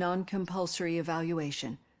to a non-compulsory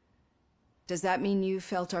evaluation. Does that mean you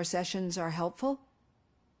felt our sessions are helpful?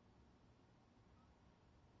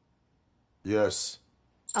 Yes.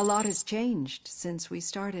 A lot has changed since we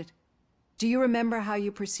started. Do you remember how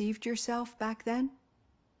you perceived yourself back then?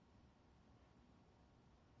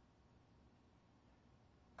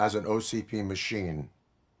 As an OCP machine.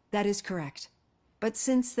 That is correct. But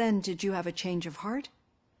since then, did you have a change of heart?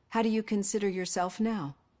 How do you consider yourself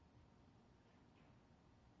now?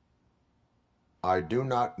 I do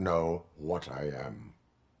not know what I am.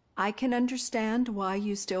 I can understand why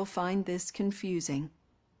you still find this confusing.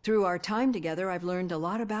 Through our time together, I've learned a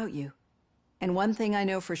lot about you. And one thing I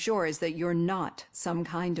know for sure is that you're not some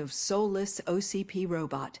kind of soulless OCP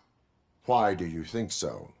robot. Why do you think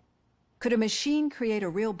so? Could a machine create a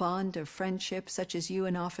real bond of friendship such as you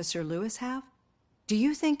and Officer Lewis have? Do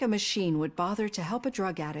you think a machine would bother to help a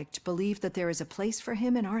drug addict believe that there is a place for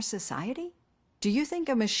him in our society? Do you think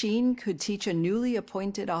a machine could teach a newly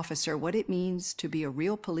appointed officer what it means to be a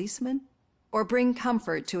real policeman? Or bring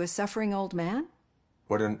comfort to a suffering old man?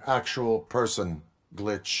 Would an actual person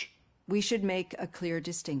glitch? We should make a clear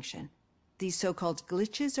distinction. These so-called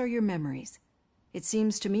glitches are your memories. It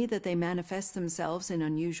seems to me that they manifest themselves in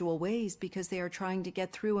unusual ways because they are trying to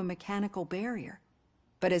get through a mechanical barrier.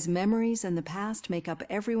 But as memories and the past make up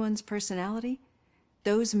everyone's personality,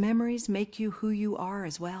 those memories make you who you are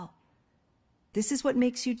as well. This is what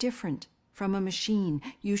makes you different from a machine.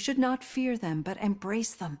 You should not fear them, but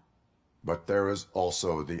embrace them. But there is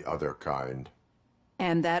also the other kind.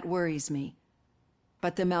 And that worries me.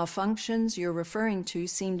 But the malfunctions you're referring to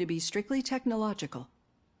seem to be strictly technological.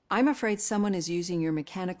 I'm afraid someone is using your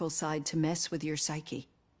mechanical side to mess with your psyche.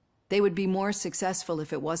 They would be more successful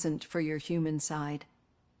if it wasn't for your human side.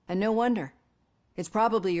 And no wonder. It's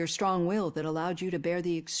probably your strong will that allowed you to bear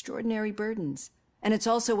the extraordinary burdens. And it's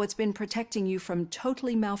also what's been protecting you from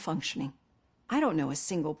totally malfunctioning. I don't know a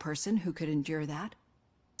single person who could endure that.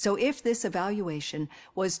 So if this evaluation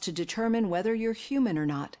was to determine whether you're human or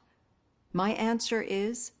not, my answer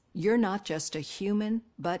is, you're not just a human,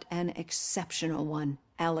 but an exceptional one,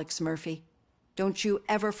 Alex Murphy. Don't you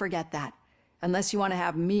ever forget that, unless you want to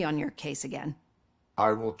have me on your case again.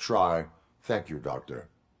 I will try. Thank you, Doctor.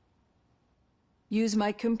 Use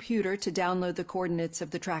my computer to download the coordinates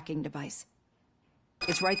of the tracking device.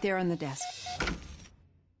 It's right there on the desk.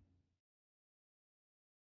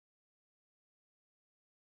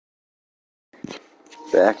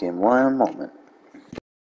 Back in one moment.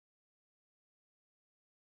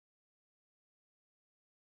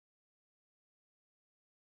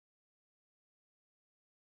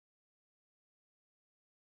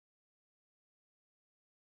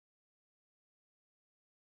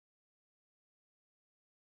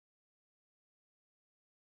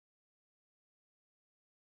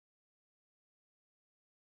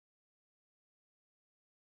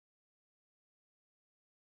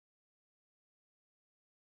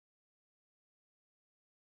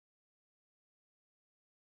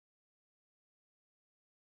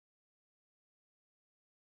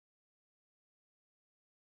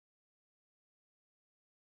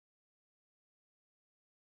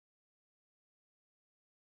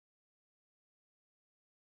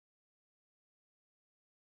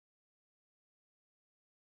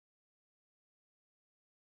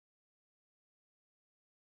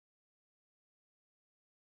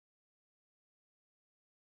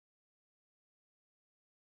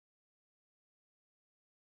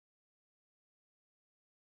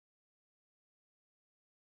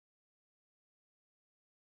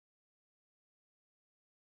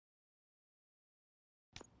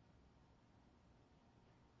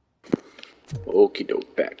 Okie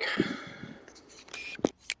doke, back.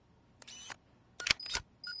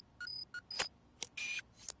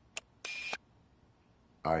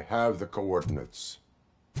 I have the coordinates.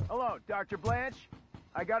 Hello, Dr. Blanche.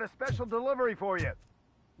 I got a special delivery for you.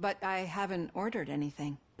 But I haven't ordered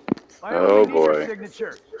anything. I only need your boy.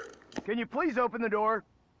 signature. Can you please open the door?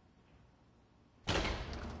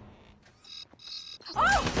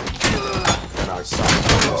 Can our side.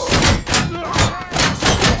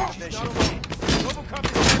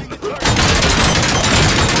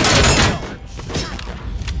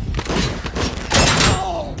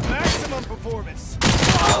 Maximum performance.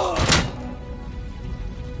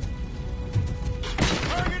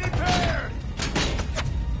 Target impaired.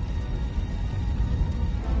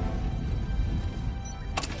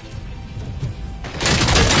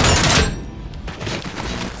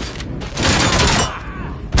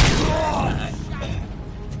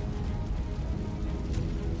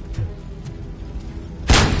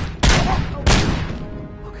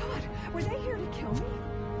 Oh God, were they here to kill me?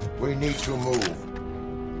 We need to move.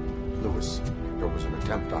 Lewis, there was an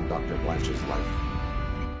attempt on Dr. Blanche's life.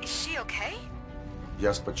 Is she okay?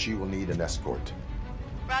 Yes, but she will need an escort.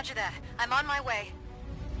 Roger that. I'm on my way.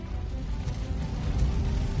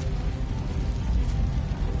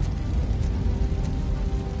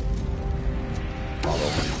 Follow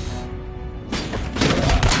me.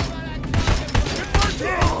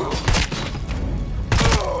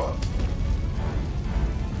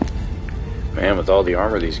 Man, with all the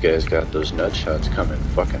armor these guys got, those nut shots come in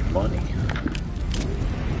fucking money.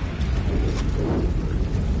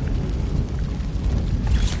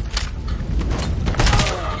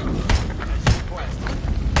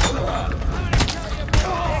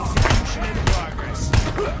 Execution in progress.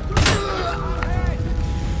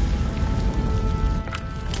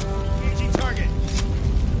 Engaging target.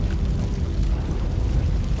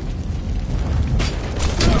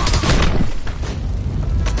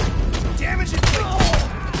 Damage it.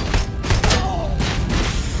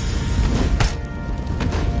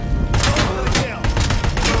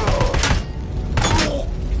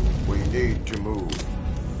 We need to move.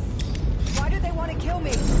 Why do they want to kill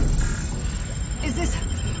me? Is this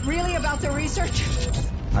really about the research?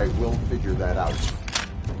 I will figure that out.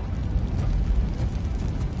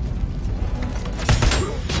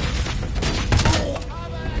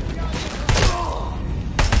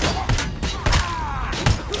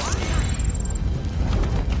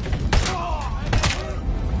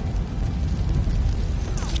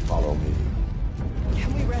 Follow me.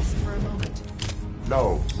 Can we rest for a moment?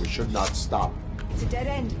 No, we should not stop. It's a dead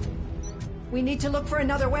end. We need to look for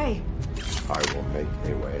another way. I will make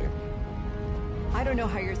a way. I don't know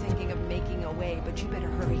how you're thinking of making a way, but you better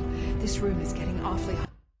hurry. This room is getting awfully hot.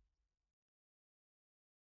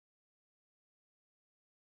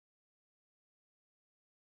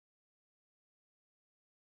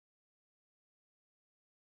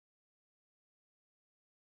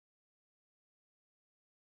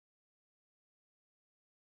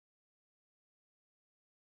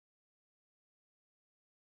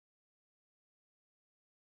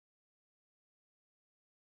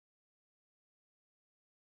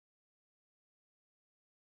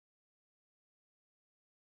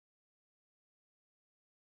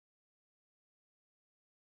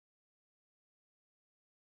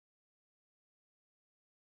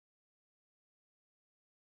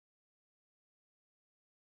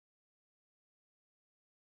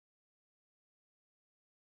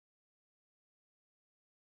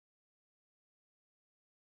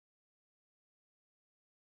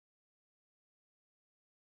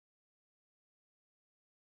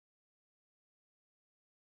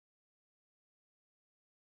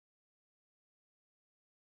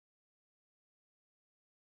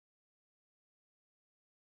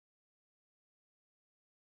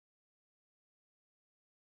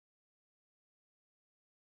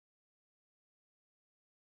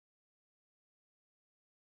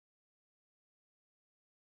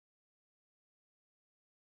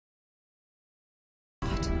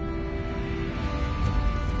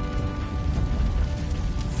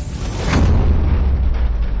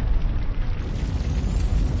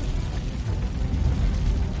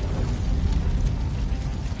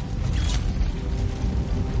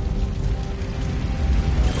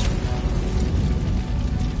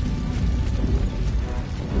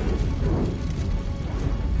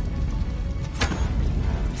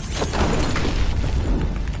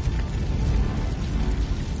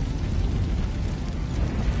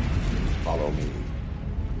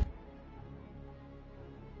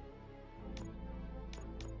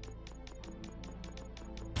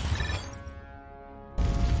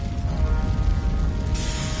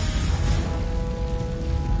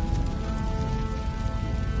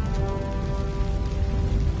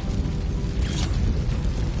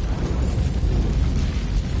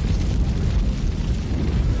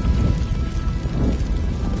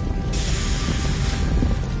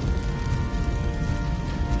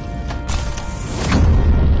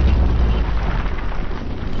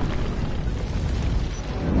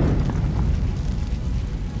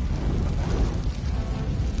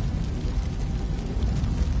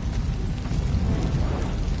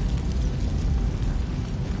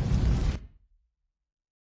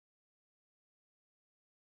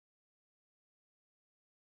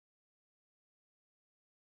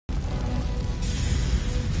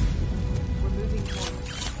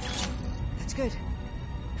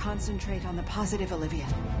 concentrate on the positive, Olivia.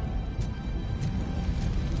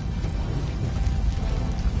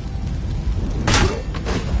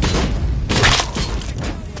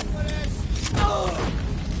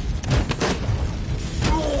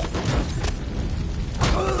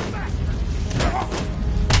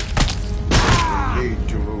 We need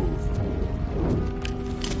to move.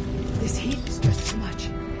 This heat is just too much.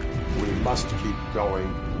 We must keep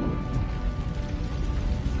going.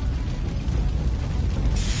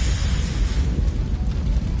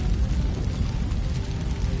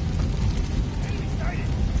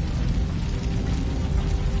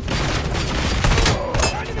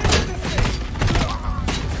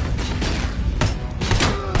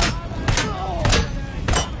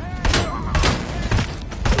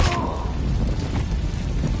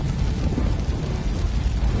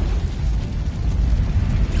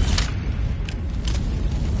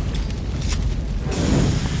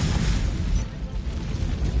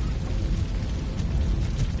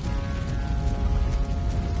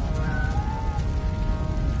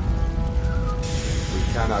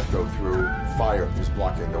 Cannot go through. Fire is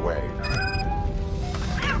blocking the way.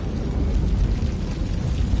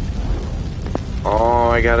 Oh,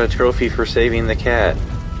 I got a trophy for saving the cat.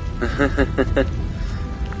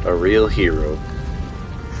 A real hero.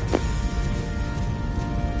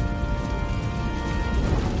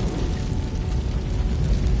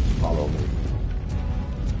 Follow me.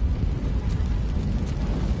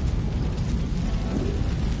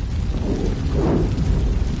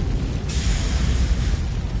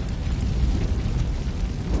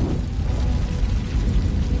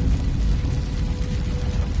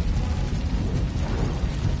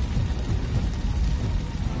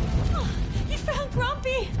 You found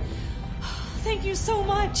Grumpy! Thank you so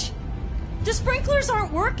much. The sprinklers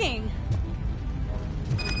aren't working.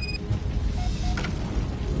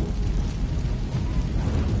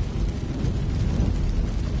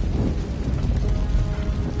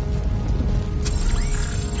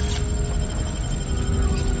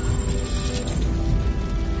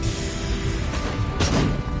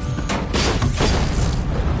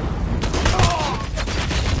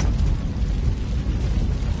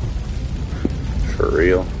 For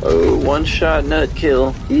real. Oh, one shot nut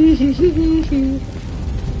kill.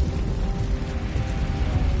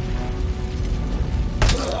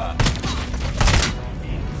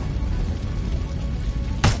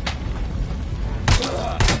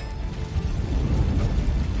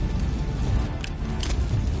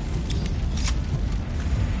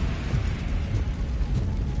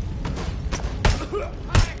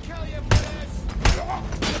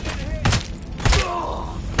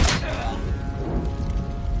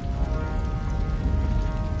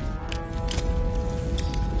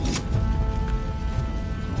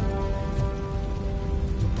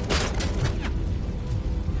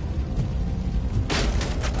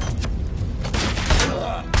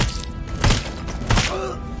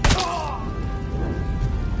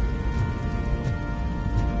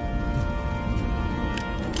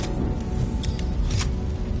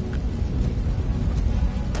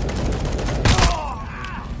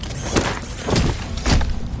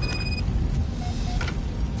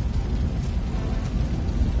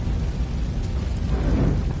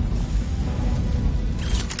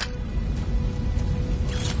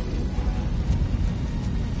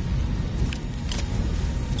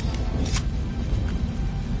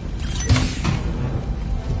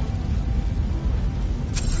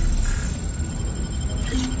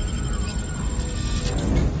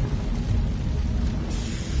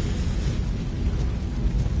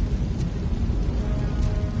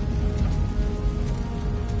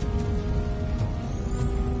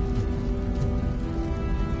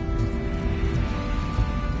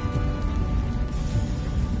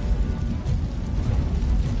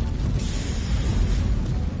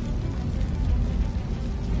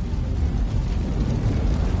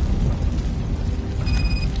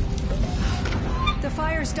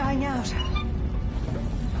 Fire's dying out. Someone's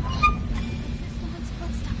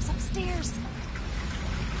footsteps upstairs.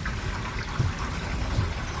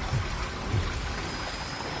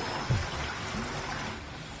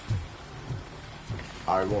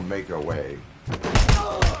 I will make a way.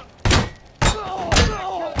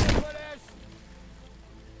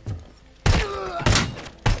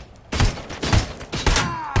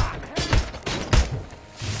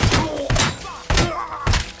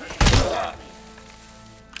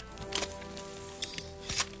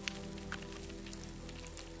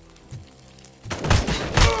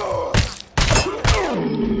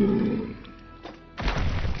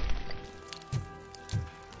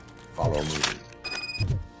 Follow me.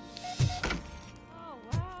 Oh,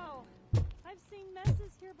 wow.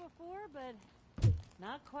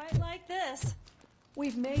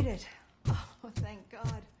 We've made it. Oh, thank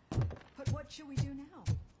God. But what should we do now?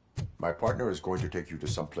 My partner is going to take you to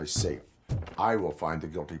someplace safe. I will find the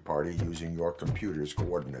guilty party using your computer's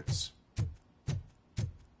coordinates.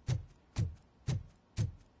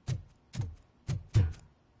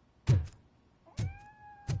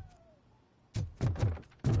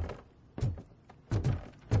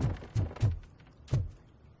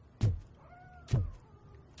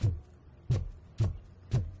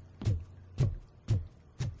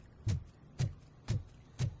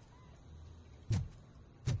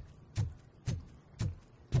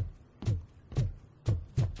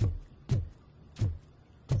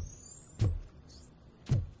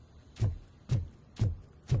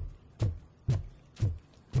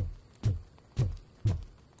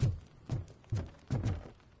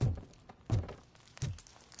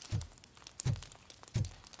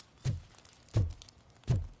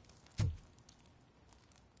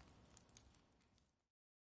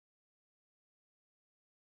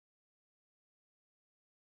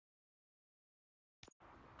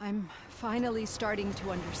 I'm finally starting to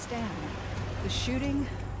understand. The shooting,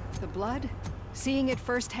 the blood, seeing it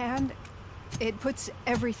firsthand, it puts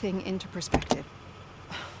everything into perspective.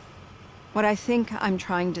 What I think I'm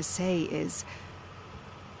trying to say is,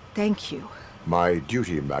 thank you. My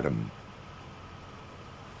duty, madam.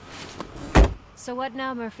 So what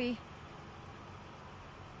now, Murphy?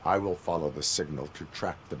 I will follow the signal to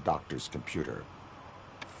track the doctor's computer.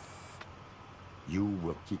 You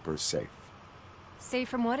will keep her safe. Safe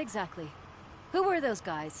from what exactly? Who were those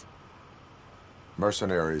guys?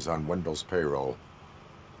 Mercenaries on Wendell's payroll.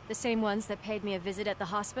 The same ones that paid me a visit at the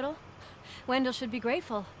hospital? Wendell should be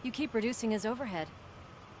grateful. You keep reducing his overhead.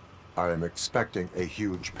 I am expecting a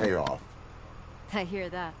huge payoff. I hear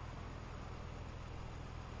that.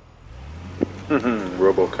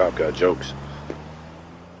 RoboCop got jokes.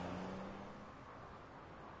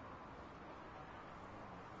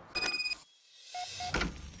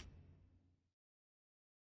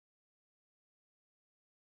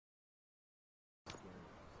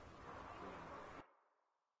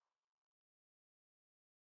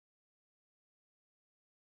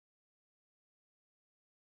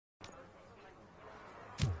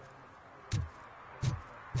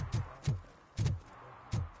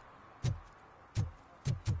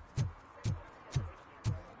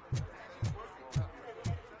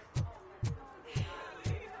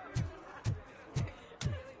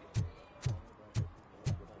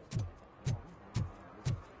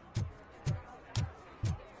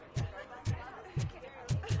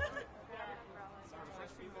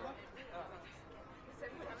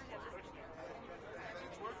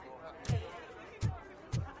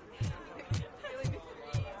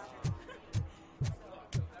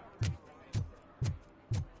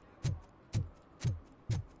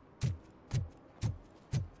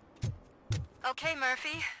 Okay,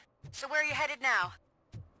 Murphy. So where are you headed now?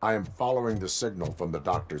 I am following the signal from the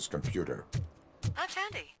doctor's computer. That's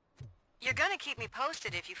handy. You're gonna keep me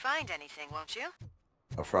posted if you find anything, won't you?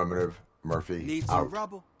 Affirmative, Murphy. Need some out.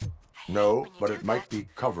 rubble? No, but it might be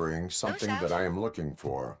covering something that I am looking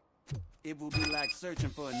for. It will be like searching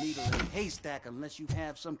for a needle in a haystack unless you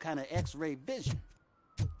have some kind of X-ray vision.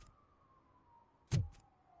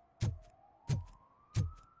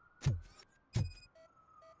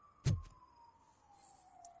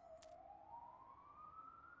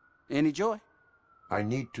 Any joy? I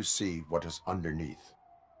need to see what is underneath.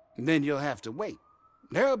 Then you'll have to wait.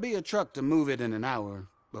 There'll be a truck to move it in an hour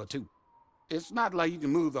or two. It's not like you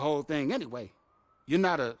can move the whole thing anyway. You're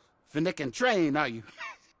not a finicking train, are you?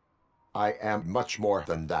 I am much more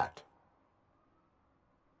than that.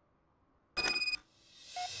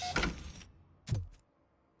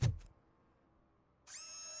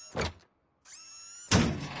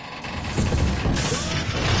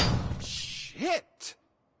 Shit!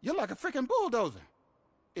 You're like a freaking bulldozer.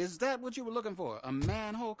 Is that what you were looking for? A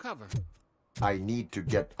manhole cover? I need to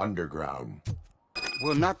get underground.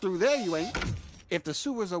 Well, not through there, you ain't. If the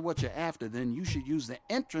sewers are what you're after, then you should use the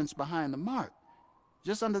entrance behind the mark.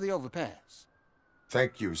 Just under the overpass.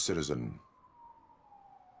 Thank you, citizen.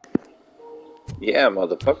 Yeah,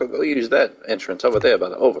 motherfucker, go use that entrance over there by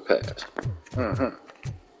the overpass.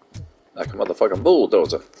 Like a motherfucking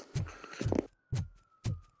bulldozer.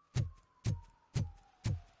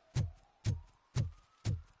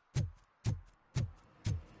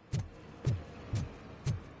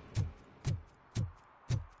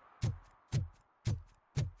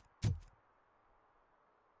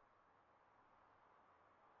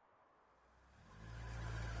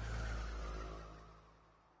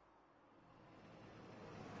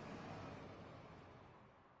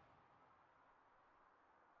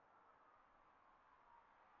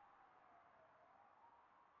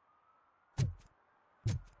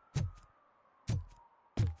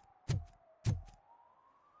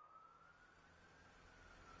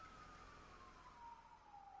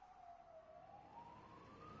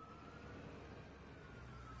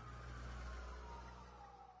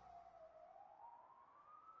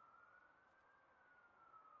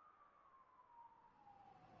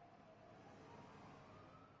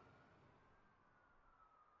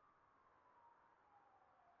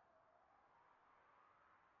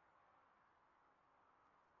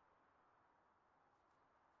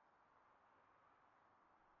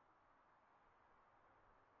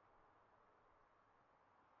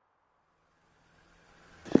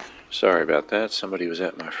 Sorry about that. Somebody was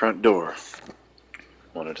at my front door.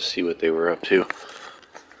 Wanted to see what they were up to.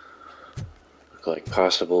 Looked like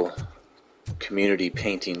possible community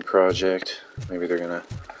painting project. Maybe they're gonna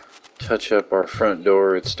touch up our front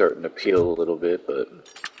door. It's starting to peel a little bit, but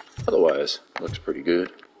otherwise, looks pretty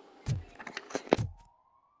good.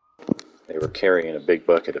 They were carrying a big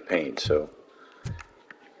bucket of paint, so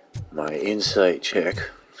my insight check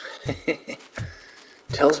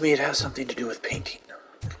tells me it has something to do with painting.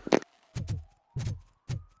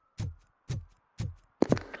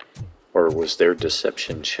 Or was their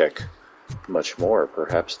deception check much more?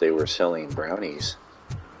 Perhaps they were selling brownies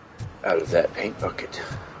out of that paint bucket.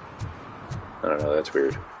 I don't know, that's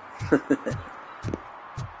weird.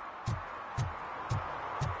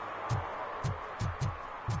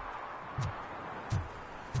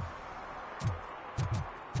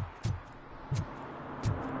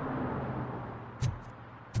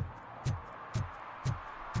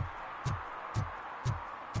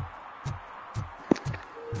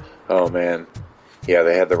 Oh man, yeah,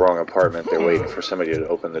 they had the wrong apartment. They're waiting for somebody to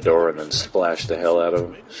open the door and then splash the hell out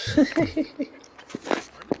of them.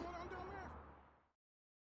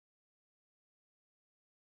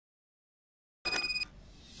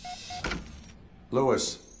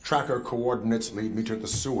 Lewis, tracker coordinates lead me to the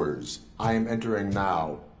sewers. I am entering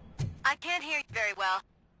now. I can't hear you very well.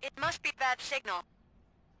 It must be bad signal.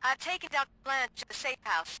 I've taken Dr. Blanche to the safe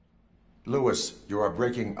house. Lewis, you are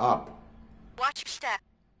breaking up. Watch your step.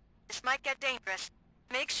 This might get dangerous.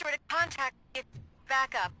 Make sure to contact me.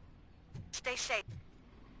 Back up. Stay safe.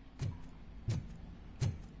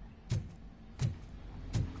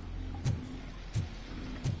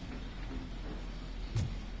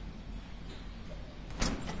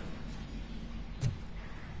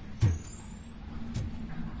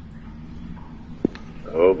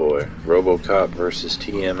 Oh boy, RoboCop versus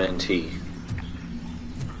TMNT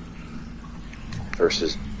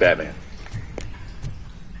versus Batman.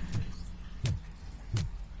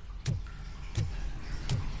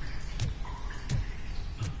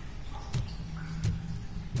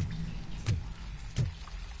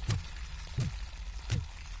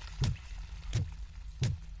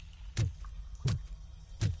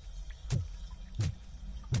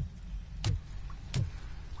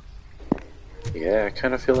 Yeah, I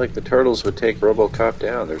kind of feel like the Turtles would take RoboCop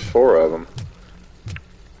down. There's 4 of them.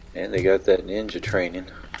 And they got that ninja training.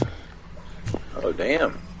 Oh,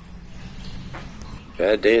 damn.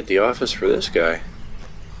 Bad day at the office for this guy.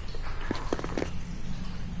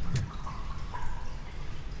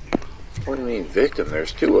 What do you mean victim?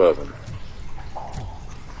 There's 2 of them.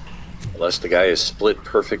 Unless the guy is split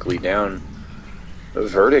perfectly down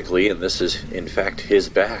vertically, and this is, in fact, his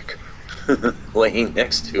back laying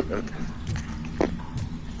next to him.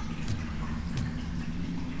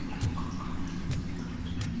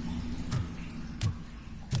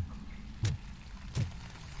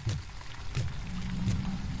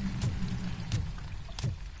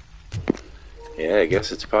 Yeah, I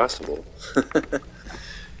guess it's possible.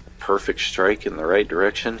 Perfect strike in the right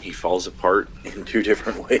direction. He falls apart in 2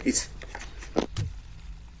 different ways.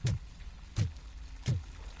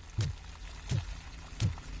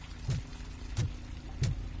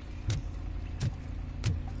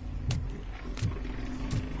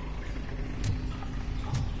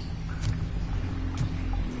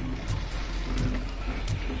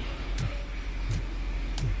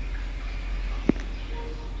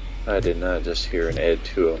 I did not just hear an Ed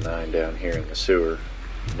 209 down here in the sewer.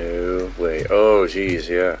 No way. Oh, geez,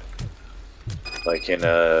 yeah. Like in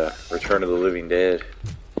Return of the Living Dead.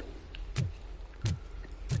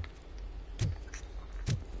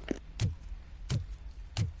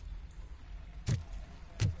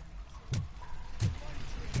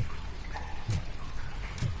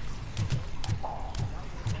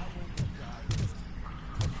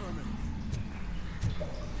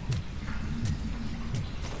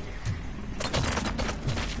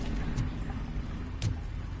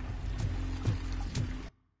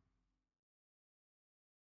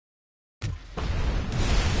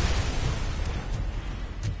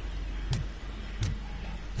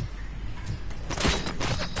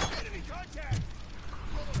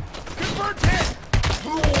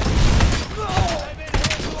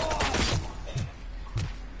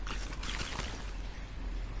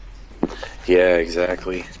 Yeah,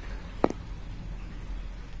 exactly.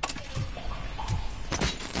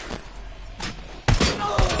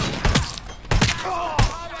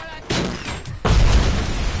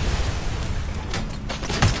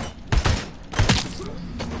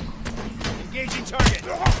 Engaging target.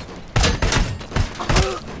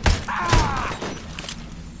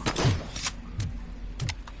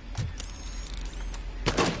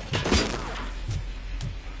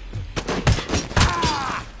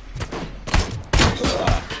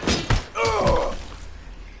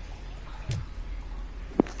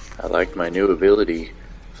 like my new ability.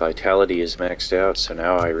 Vitality is maxed out, so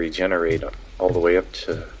now I regenerate all the way up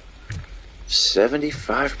to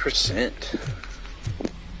 75%.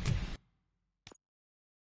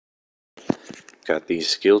 Got these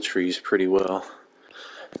skill trees pretty well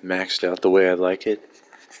maxed out the way I like it.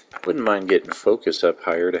 Wouldn't mind getting focus up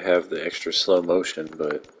higher to have the extra slow motion,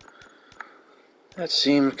 but that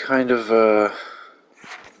seemed kind of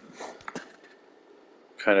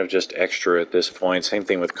just extra at this point. Same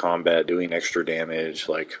thing with combat, doing extra damage.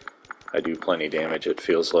 Like, I do plenty damage, it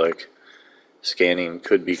feels like. Scanning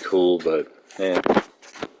could be cool, but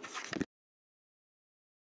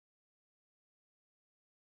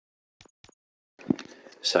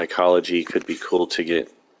Psychology could be cool to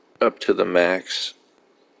get up to the max,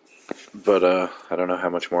 but I don't know how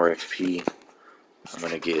much more XP I'm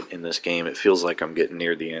gonna get in this game. It feels like I'm getting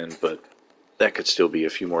near the end, but that could still be a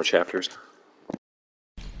few more chapters.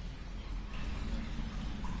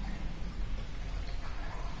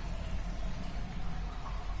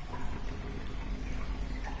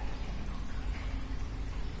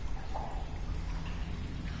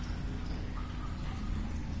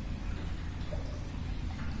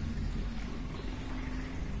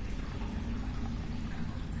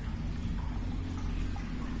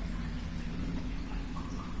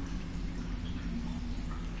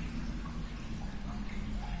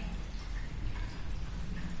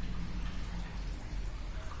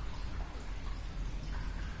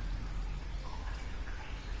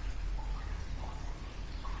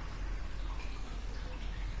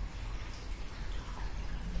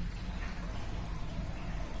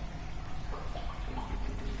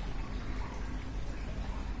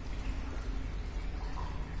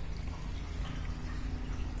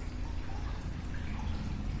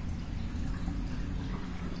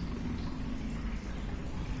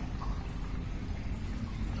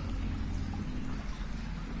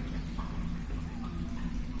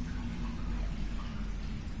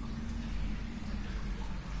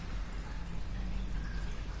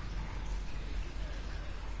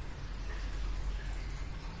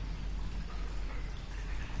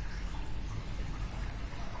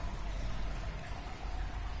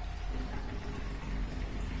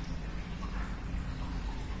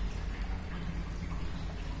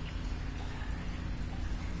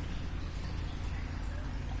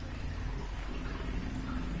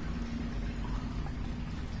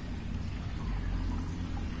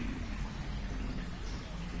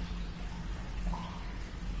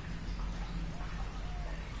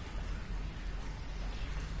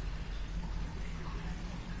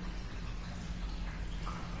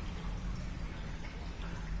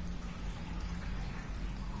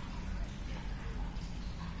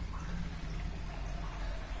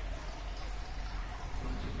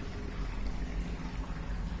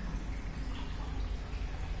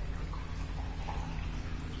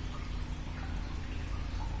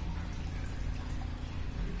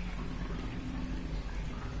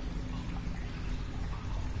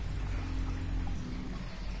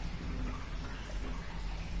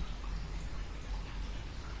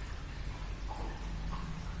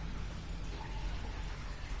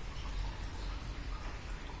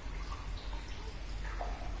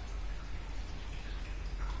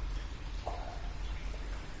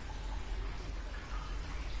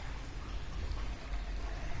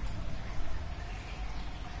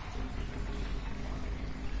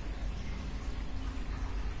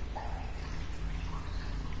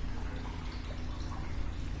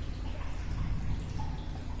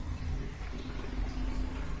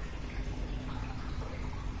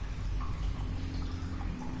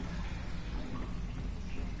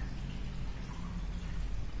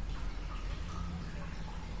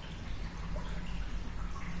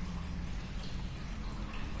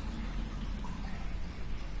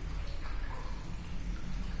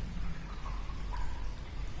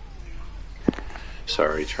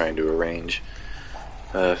 Sorry, trying to arrange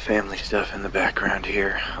family stuff in the background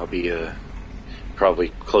here. I'll be probably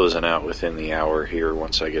closing out within the hour here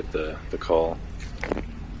once I get the call.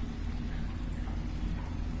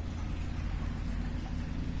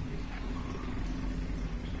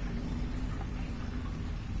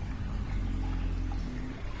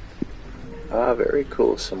 Ah, very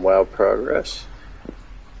cool. Some WoW progress.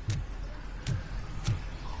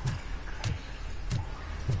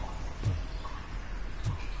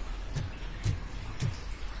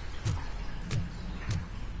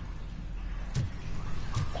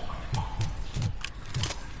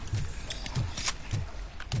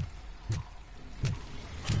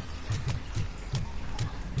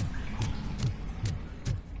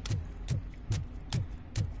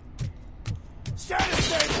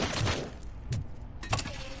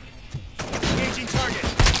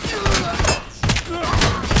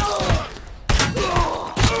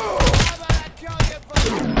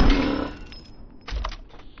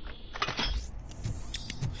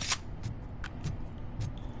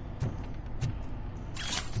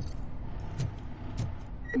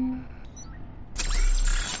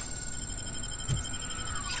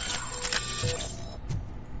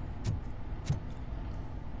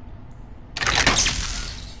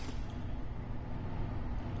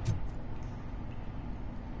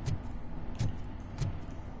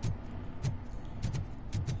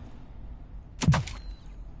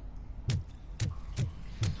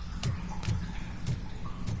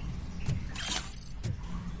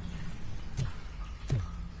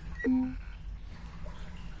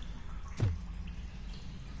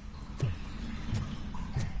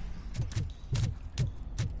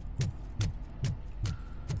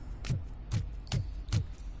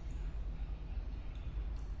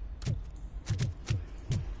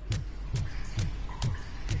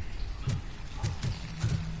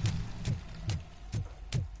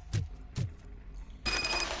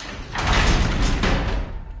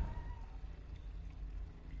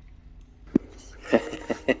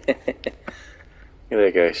 Look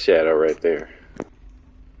at that guy's shadow right there.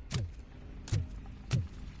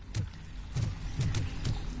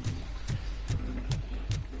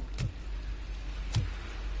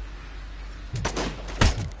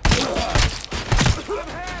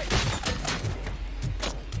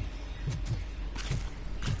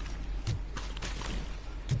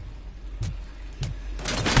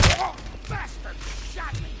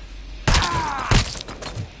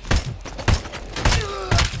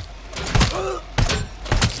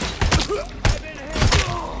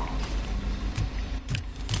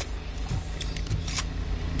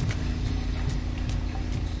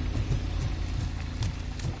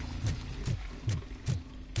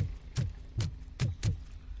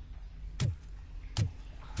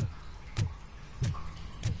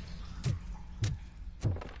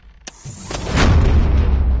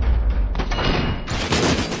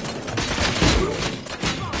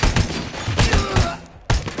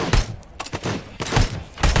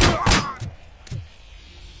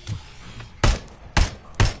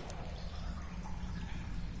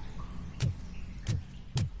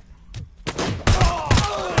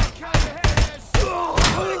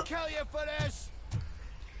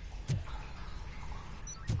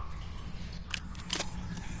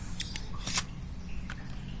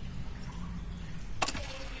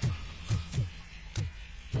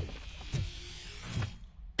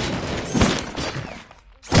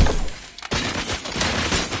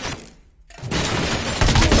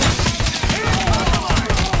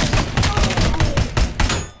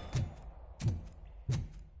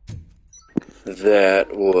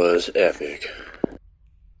 That was epic.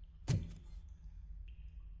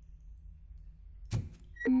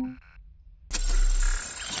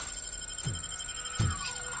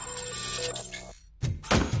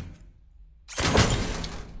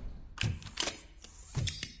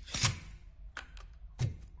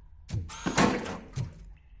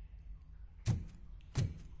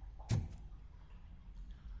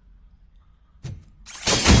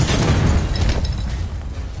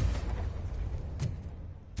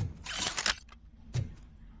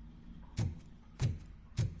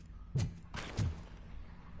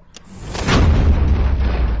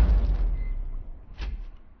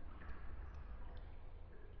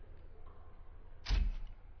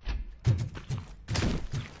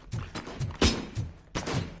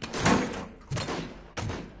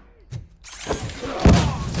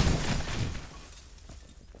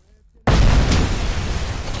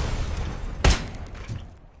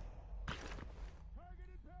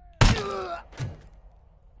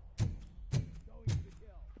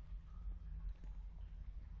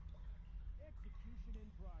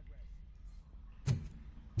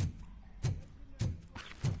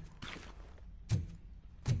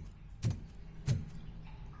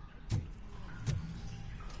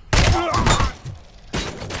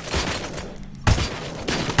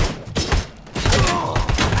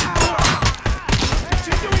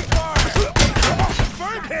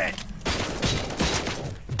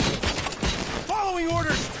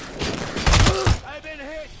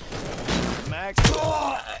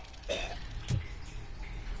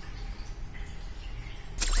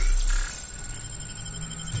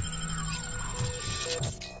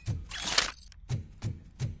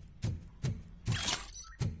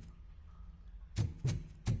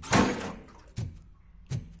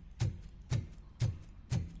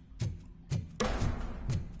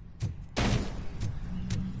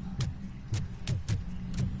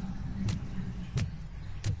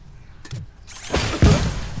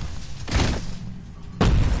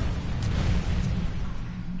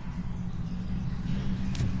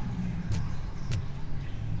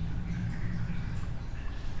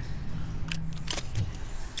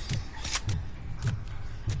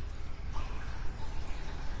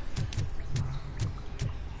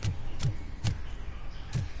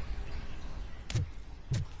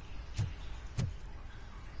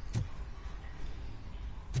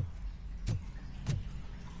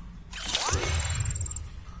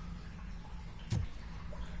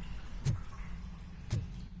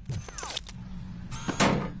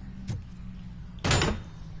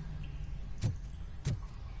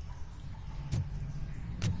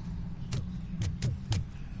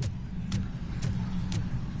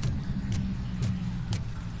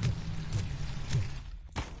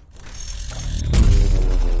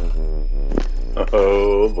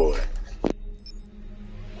 Oh boy.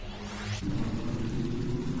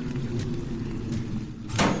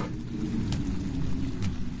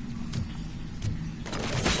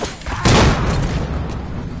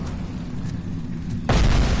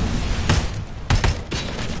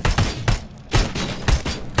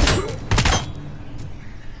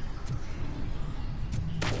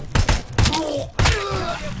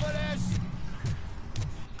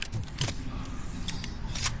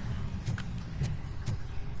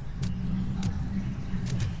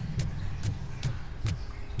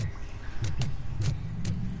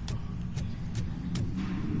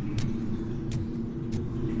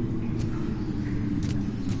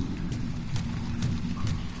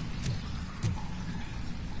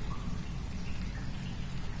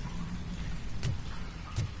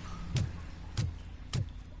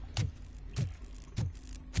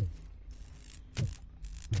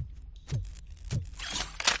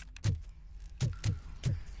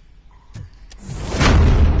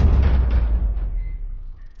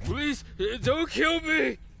 Don't kill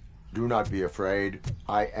me! Do not be afraid.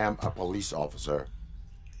 I am a police officer.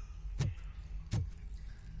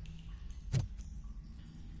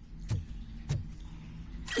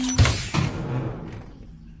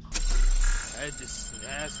 I just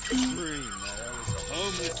asked to dream that I was a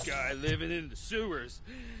homeless guy living in the sewers.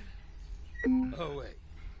 Oh, wait.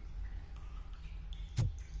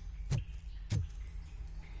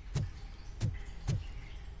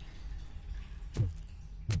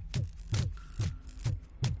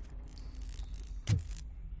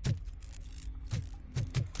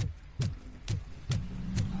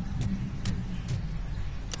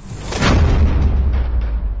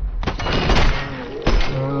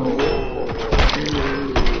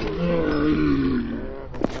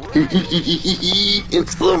 In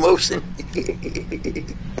slow motion.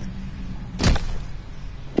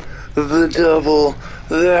 The double.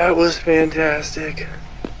 That was fantastic.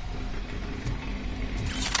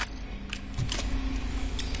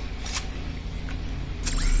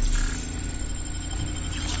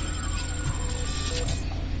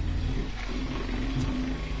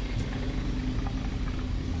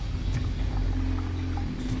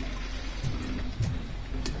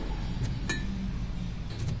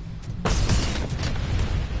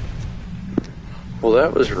 Well,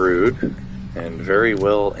 that was rude and very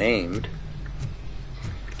well aimed.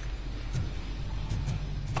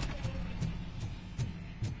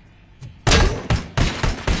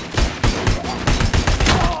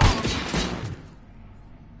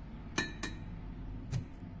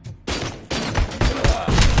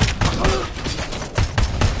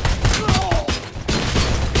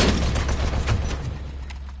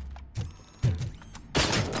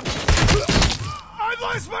 I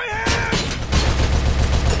lost my hand!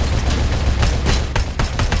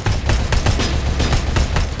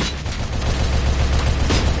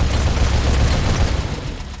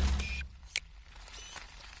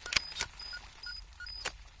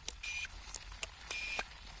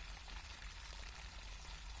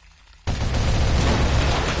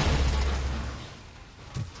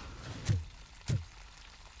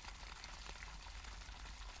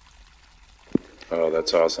 Oh,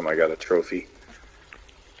 that's awesome. I got a trophy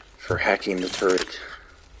for hacking the turret.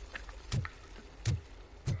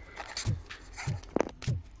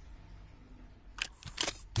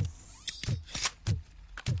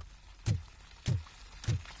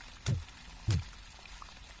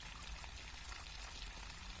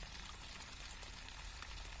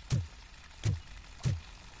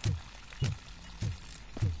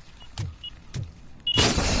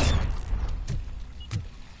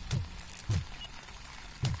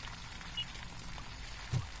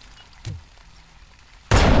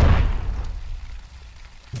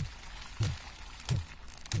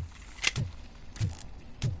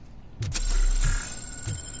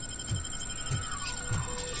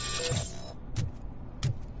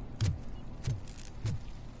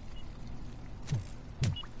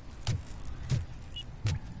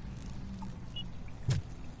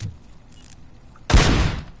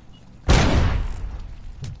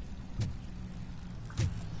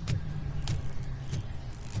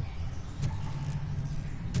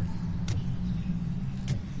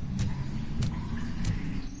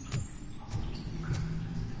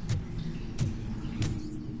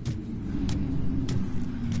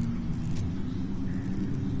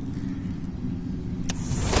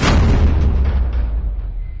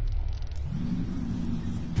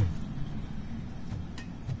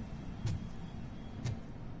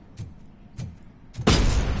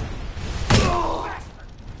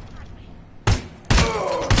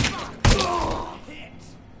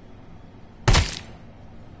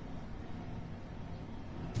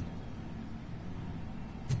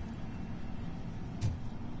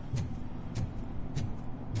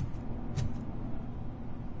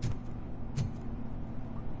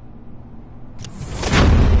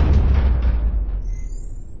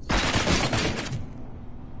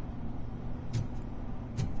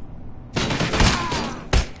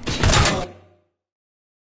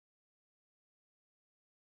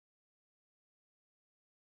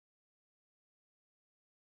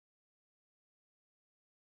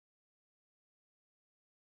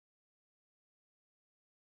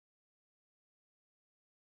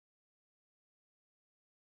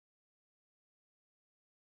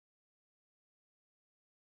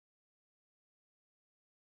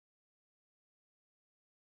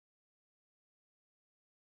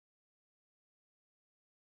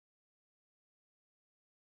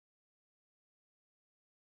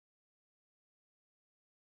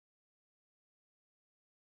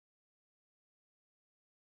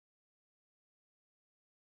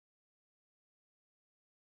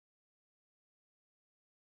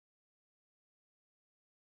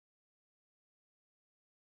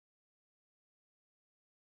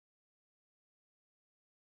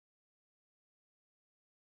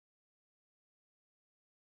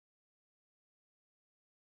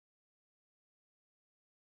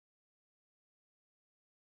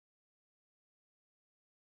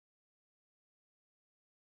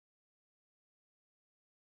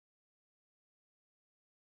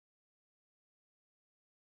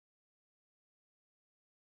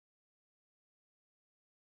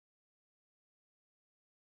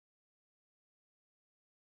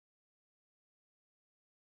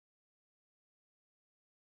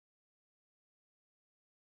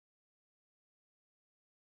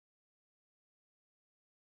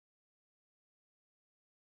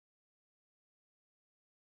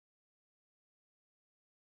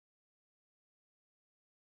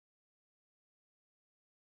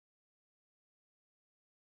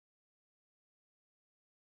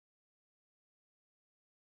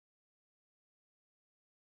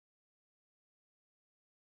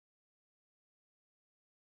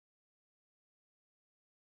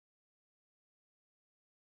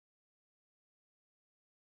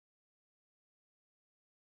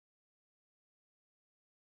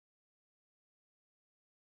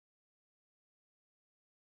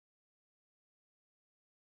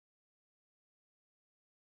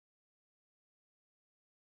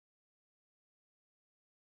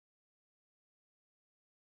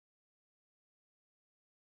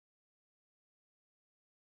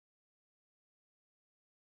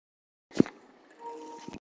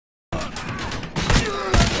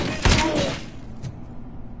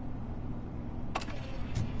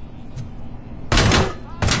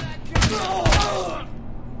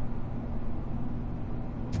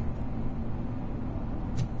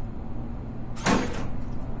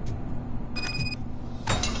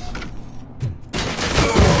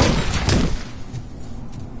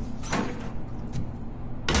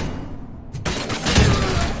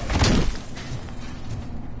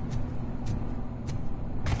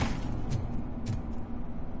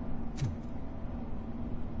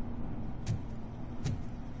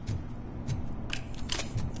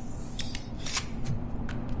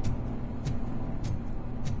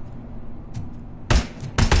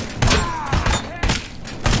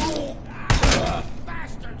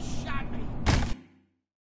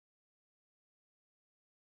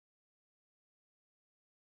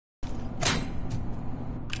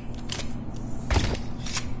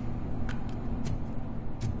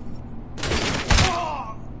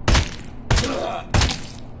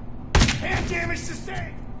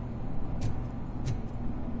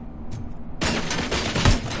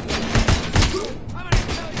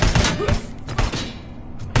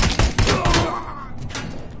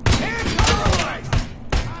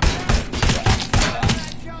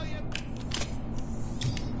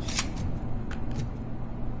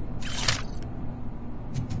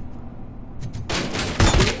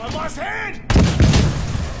 My lost hand!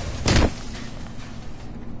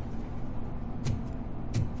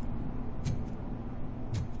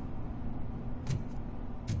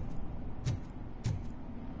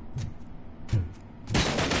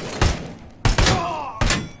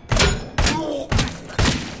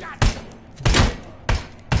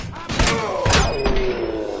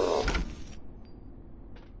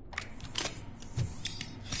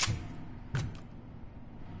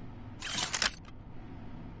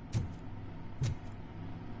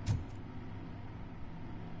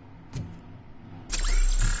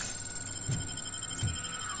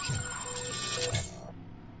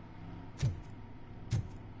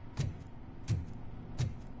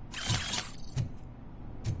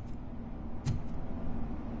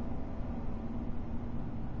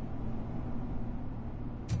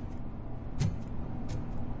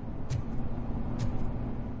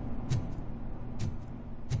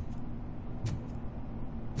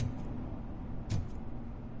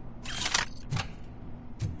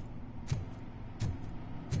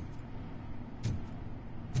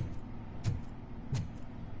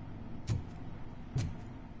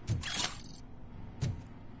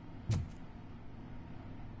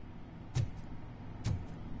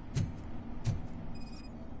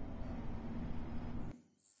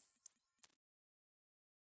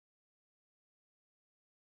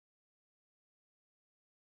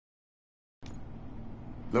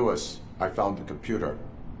 Lewis, I found the computer.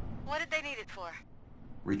 What did they need it for?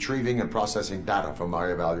 Retrieving and processing data from my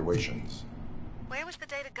evaluations. Where was the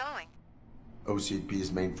data going?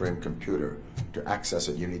 OCP's mainframe computer. To access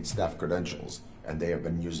it, you need staff credentials, and they have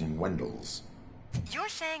been using Wendell's. You're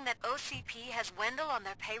saying that OCP has Wendell on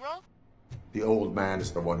their payroll? The old man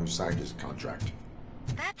is the one who signed his contract.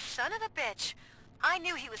 That son of a bitch. I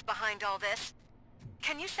knew he was behind all this.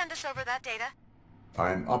 Can you send us over that data?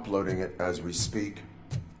 I'm uploading it as we speak.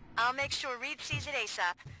 I'll make sure Reed sees it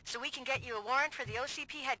ASAP, so we can get you a warrant for the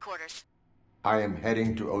OCP headquarters. I am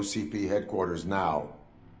heading to OCP headquarters now.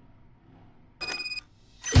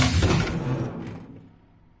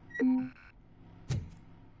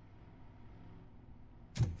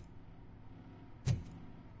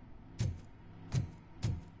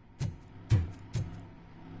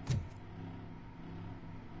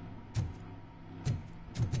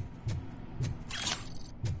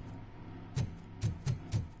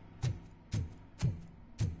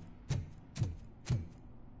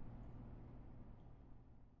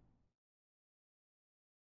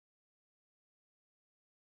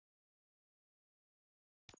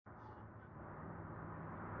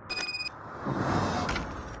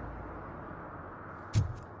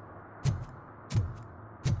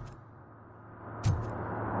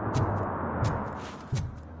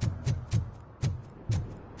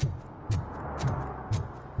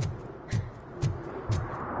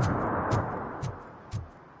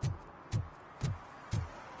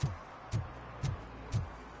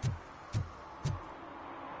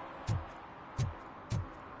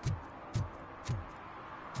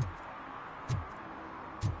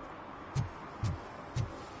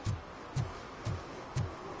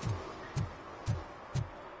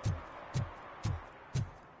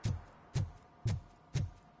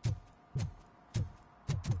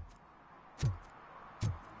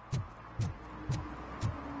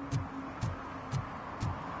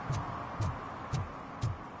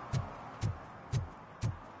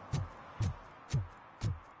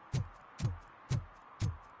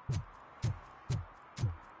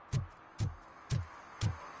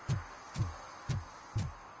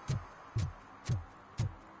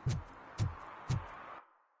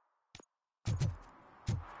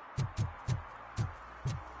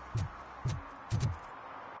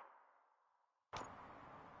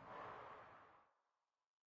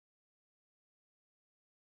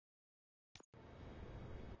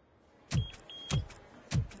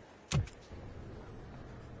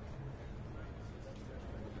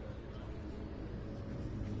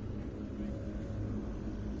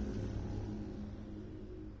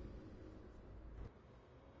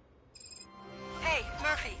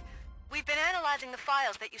 the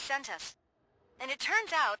files that you sent us. And it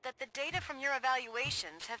turns out that the data from your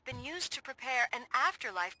evaluations have been used to prepare an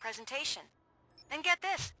afterlife presentation. And get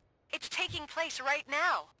this, it's taking place right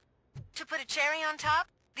now. To put a cherry on top,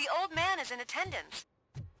 the old man is in attendance.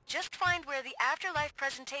 Just find where the afterlife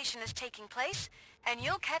presentation is taking place, and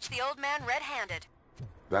you'll catch the old man red-handed.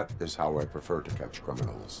 That is how I prefer to catch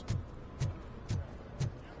criminals.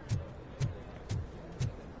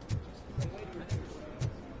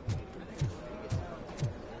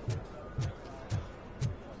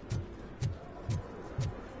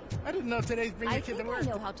 I didn't know today's bring your kid to work. I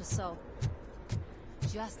think I know how to sew.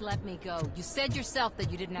 Just let me go. You said yourself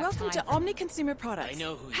that you didn't have Welcome time to Omni Consumer Products. I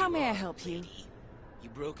know who How you may I are, help you? lady. You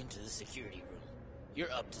broke into the security room.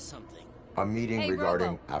 You're up to something. A meeting Hey, regarding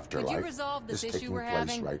Robo, could you Afterlife resolve this is issue taking we're place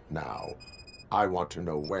having? right now. I want to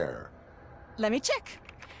know where. Let me check.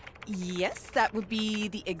 Yes, that would be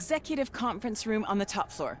the executive conference room on the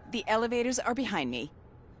top floor. The elevators are behind me.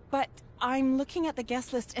 But I'm looking at the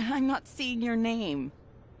guest list and I'm not seeing your name.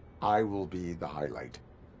 I will be the highlight.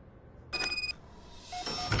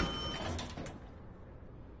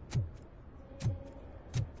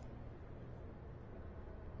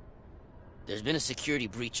 There's been a security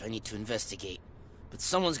breach I need to investigate, but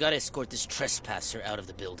someone's got to escort this trespasser out of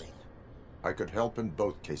the building. I could help in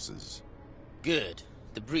both cases. Good.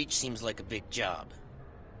 The breach seems like a big job.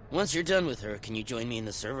 Once you're done with her, can you join me in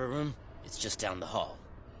the server room? It's just down the hall.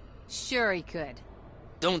 Sure he could.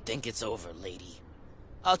 Don't think it's over, lady.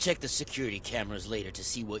 I'll check the security cameras later to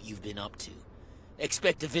see what you've been up to.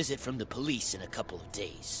 Expect a visit from the police in a couple of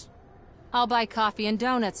days. I'll buy coffee and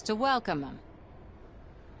donuts to welcome him.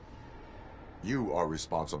 You are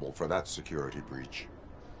responsible for that security breach.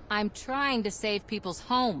 I'm trying to save people's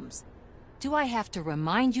homes. Do I have to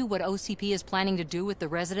remind you what OCP is planning to do with the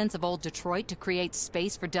residents of Old Detroit to create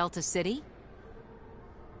space for Delta City?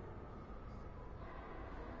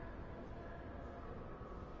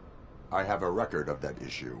 I have a record of that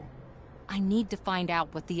issue. I need to find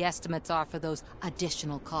out what the estimates are for those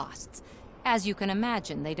additional costs. As you can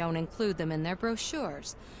imagine, they don't include them in their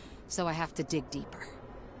brochures, so I have to dig deeper.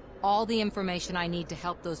 All the information I need to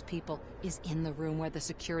help those people is in the room where the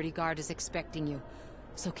security guard is expecting you.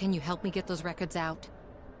 So can you help me get those records out?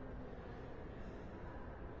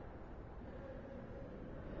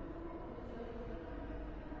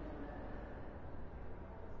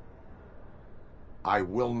 I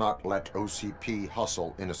will not let OCP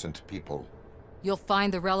hustle innocent people. You'll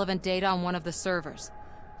find the relevant data on one of the servers.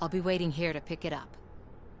 I'll be waiting here to pick it up.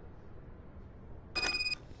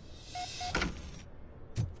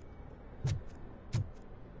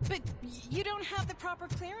 But you don't have the proper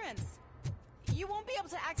clearance. You won't be able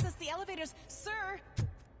to access the elevators. Sir!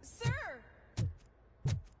 Sir!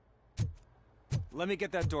 Let me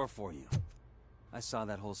get that door for you. I saw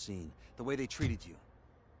that whole scene. The way they treated you.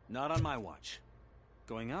 Not on my watch.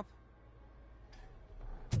 Going up?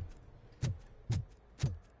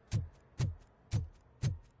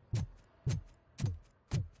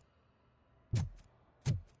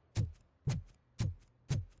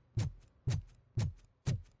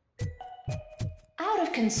 Out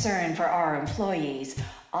of concern for our employees,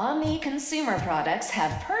 Omni Consumer Products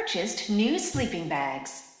have purchased new sleeping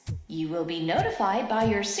bags. You will be notified by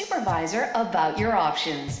your supervisor about your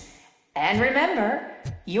options. And remember,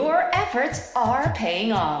 your efforts are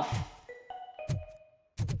paying off.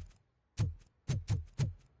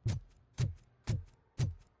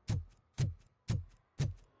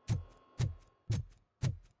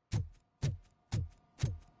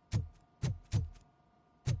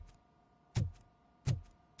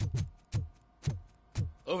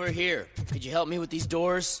 Over here. Could you help me with these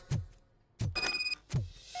doors?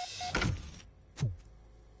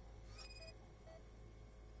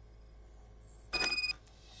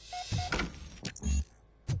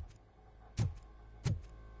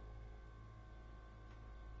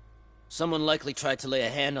 Someone likely tried to lay a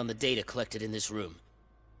hand on the data collected in this room.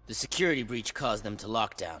 The security breach caused them to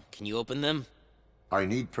lock down. Can you open them? I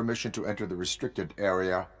need permission to enter the restricted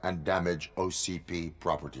area and damage OCP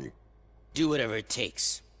property. Do whatever it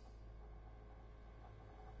takes.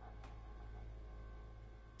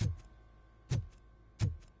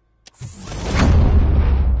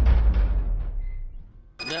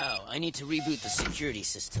 Now, I need to reboot the security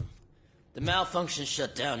system. The malfunction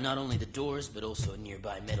shut down not only the doors, but also a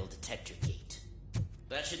nearby metal detector gate.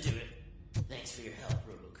 That should do it. Thanks for your help,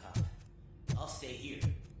 RoboCop. I'll stay here.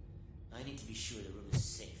 I need to be sure the room is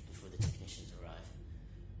safe before the technicians arrive.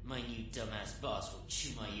 My new dumbass boss will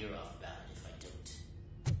chew my ear off about it if I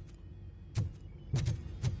don't.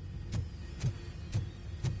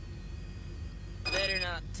 Better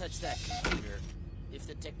not touch that computer. If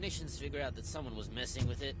the technicians figure out that someone was messing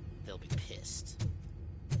with it, they'll be pissed.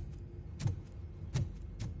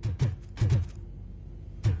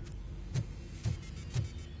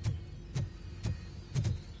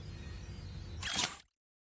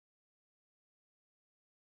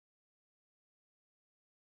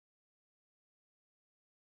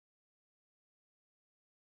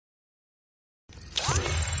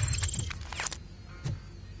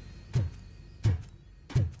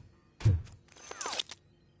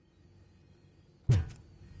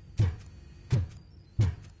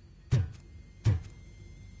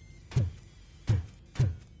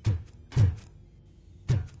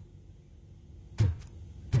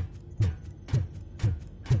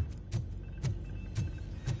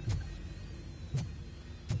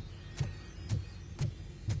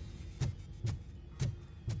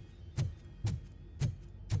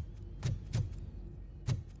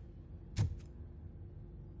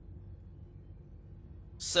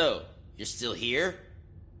 So, you're still here?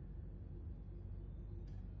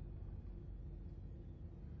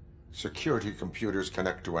 Security computers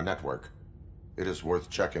connect to a network. It is worth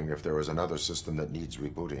checking if there is another system that needs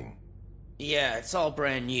rebooting. Yeah, it's all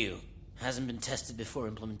brand new. Hasn't been tested before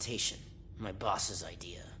implementation. My boss's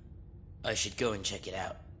idea. I should go and check it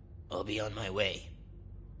out. I'll be on my way.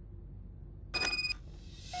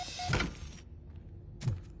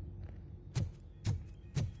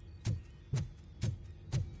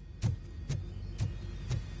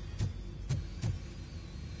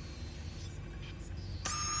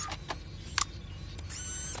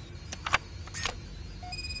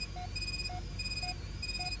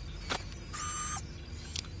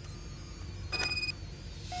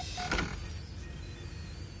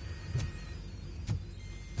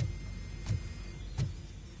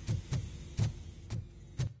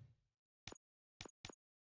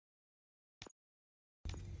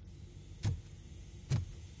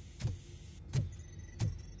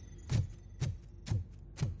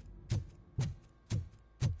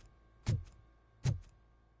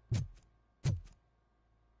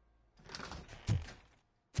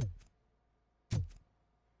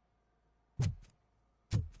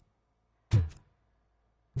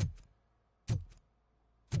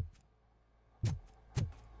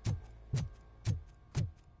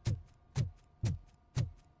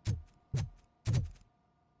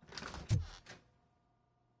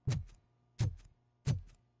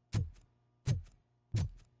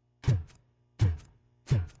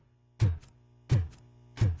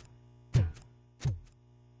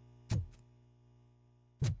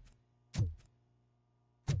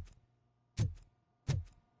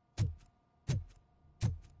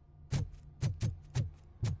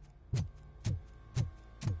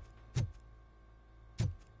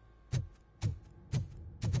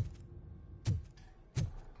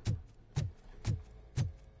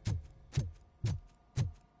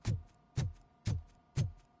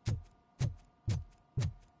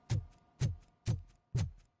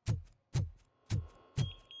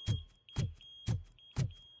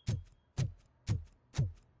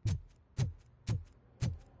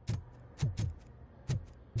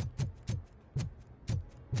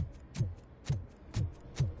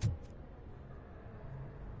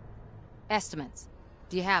 Estimates.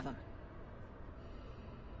 Do you have them?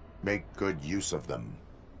 Make good use of them.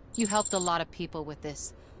 You helped a lot of people with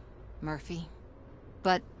this, Murphy.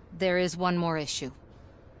 But there is one more issue.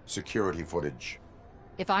 Security footage.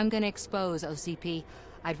 If I'm gonna expose OCP,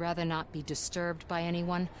 I'd rather not be disturbed by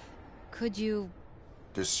anyone. Could you...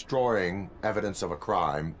 Destroying evidence of a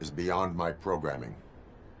crime is beyond my programming.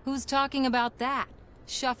 Who's talking about that?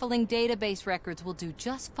 Shuffling database records will do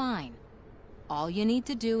just fine. All you need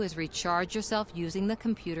to do is recharge yourself using the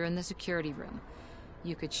computer in the security room.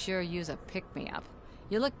 You could sure use a pick-me-up.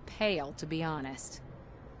 You look pale, to be honest.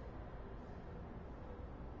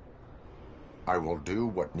 I will do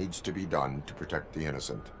what needs to be done to protect the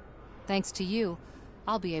innocent. Thanks to you,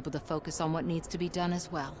 I'll be able to focus on what needs to be done as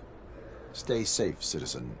well. Stay safe,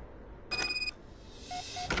 citizen.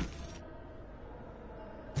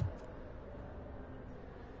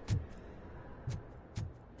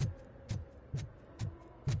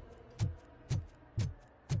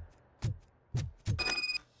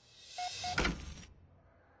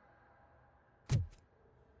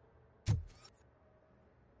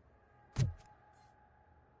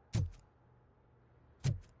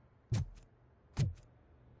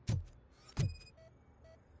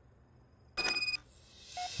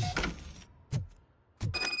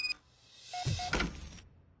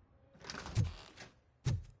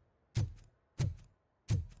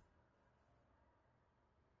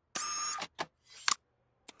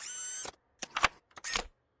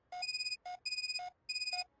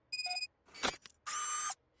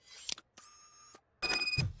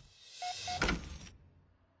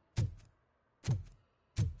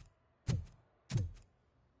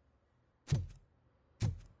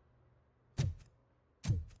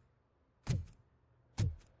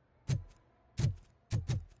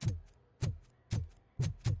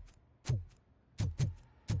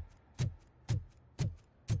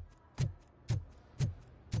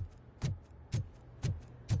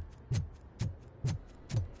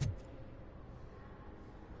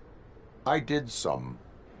 I did some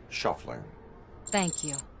shuffling. Thank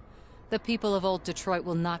you. The people of Old Detroit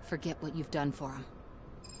will not forget what you've done for them.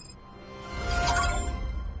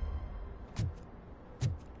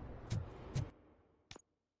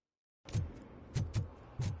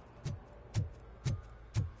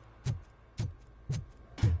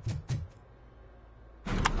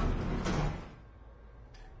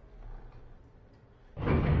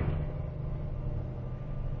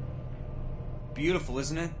 beautiful,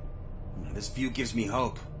 isn't it? This view gives me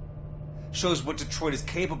hope. Shows what Detroit is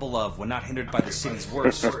capable of when not hindered by the city's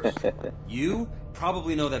worst. You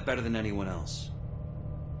probably know that better than anyone else.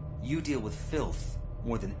 You deal with filth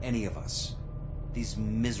more than any of us. These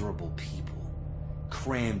miserable people,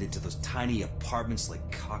 crammed into those tiny apartments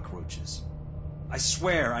like cockroaches. I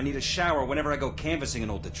swear I need a shower whenever I go canvassing in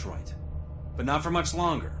old Detroit. But not for much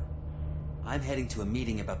longer. I'm heading to a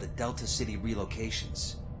meeting about the Delta City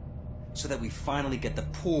relocations, so that we finally get the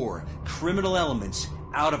poor, criminal elements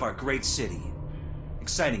out of our great city.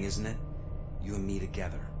 Exciting, isn't it? You and me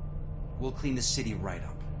together. We'll clean the city right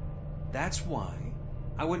up. That's why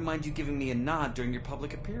I wouldn't mind you giving me a nod during your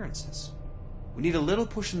public appearances. We need a little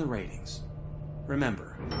push in the ratings.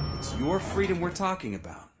 Remember, it's your freedom we're talking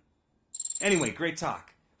about. Anyway, great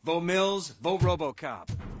talk. Vote Mills, vote RoboCop.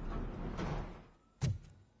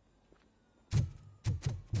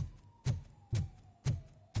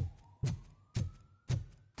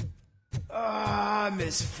 I'm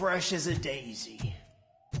as fresh as a daisy.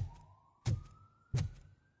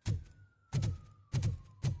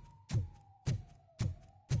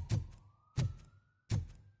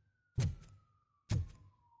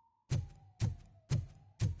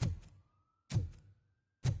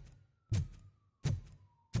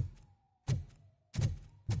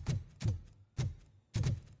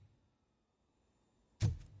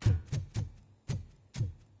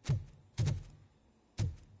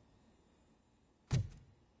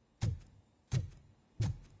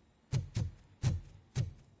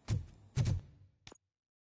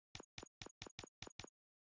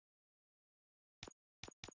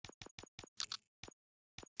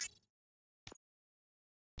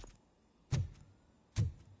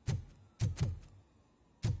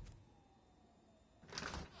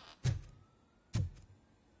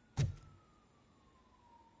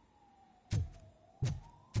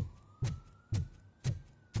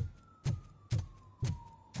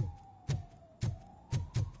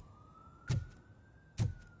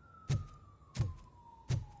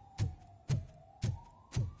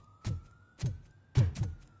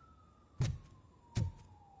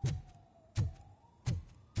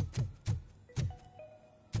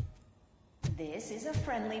 This is a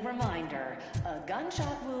friendly reminder. A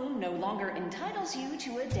gunshot wound no longer entitles you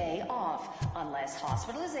to a day off, unless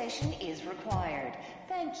hospitalization is required.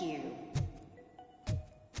 Thank you.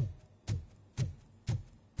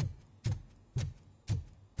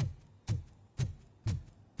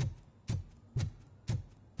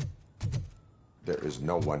 There is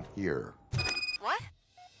no one here. What?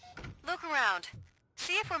 Look around.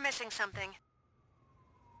 See if we're missing something.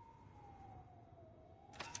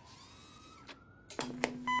 Do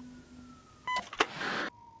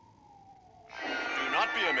not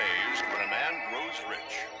be amazed when a man grows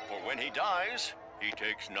rich, for when he dies, he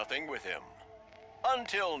takes nothing with him.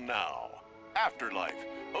 Until now. Afterlife,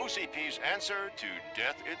 OCP's answer to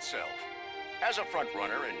death itself. As a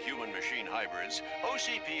frontrunner in human-machine hybrids,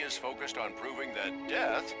 OCP is focused on proving that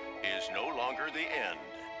death is no longer the end.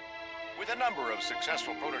 With a number of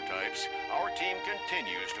successful prototypes, our team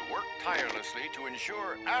continues to work tirelessly to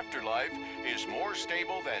ensure Afterlife is more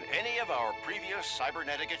stable than any of our previous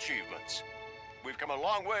cybernetic achievements. We've come a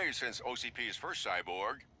long way since OCP's first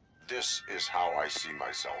cyborg. This is how I see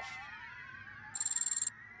myself.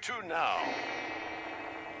 To now.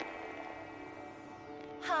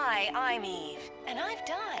 Hi, I'm Eve, and I've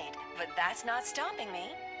died, but that's not stopping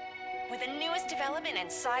me. With the newest development in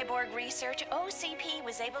cyborg research, OCP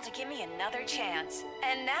was able to give me another chance.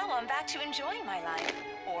 And now I'm back to enjoying my life.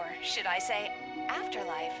 Or should I say,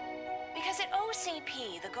 afterlife. Because at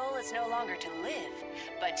OCP, the goal is no longer to live,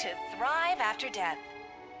 but to thrive after death.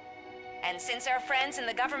 And since our friends in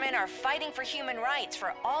the government are fighting for human rights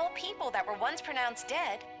for all people that were once pronounced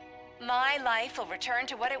dead, my life will return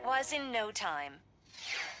to what it was in no time.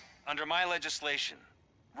 Under my legislation,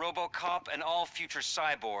 RoboCop and all future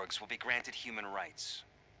cyborgs will be granted human rights.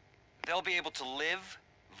 They'll be able to live,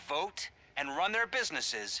 vote, and run their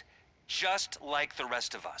businesses just like the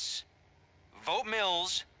rest of us. Vote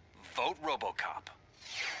Mills, vote RoboCop.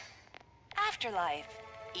 Afterlife.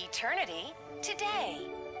 Eternity today.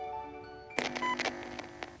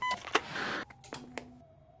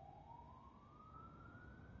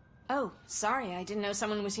 Oh, sorry, I didn't know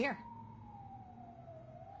someone was here.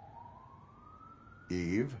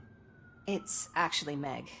 Eve? It's actually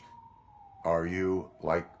Meg. Are you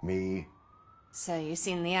like me? So you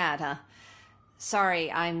seen the ad, huh? Sorry,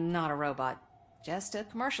 I'm not a robot. Just a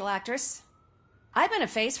commercial actress. I've been a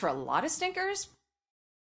face for a lot of stinkers,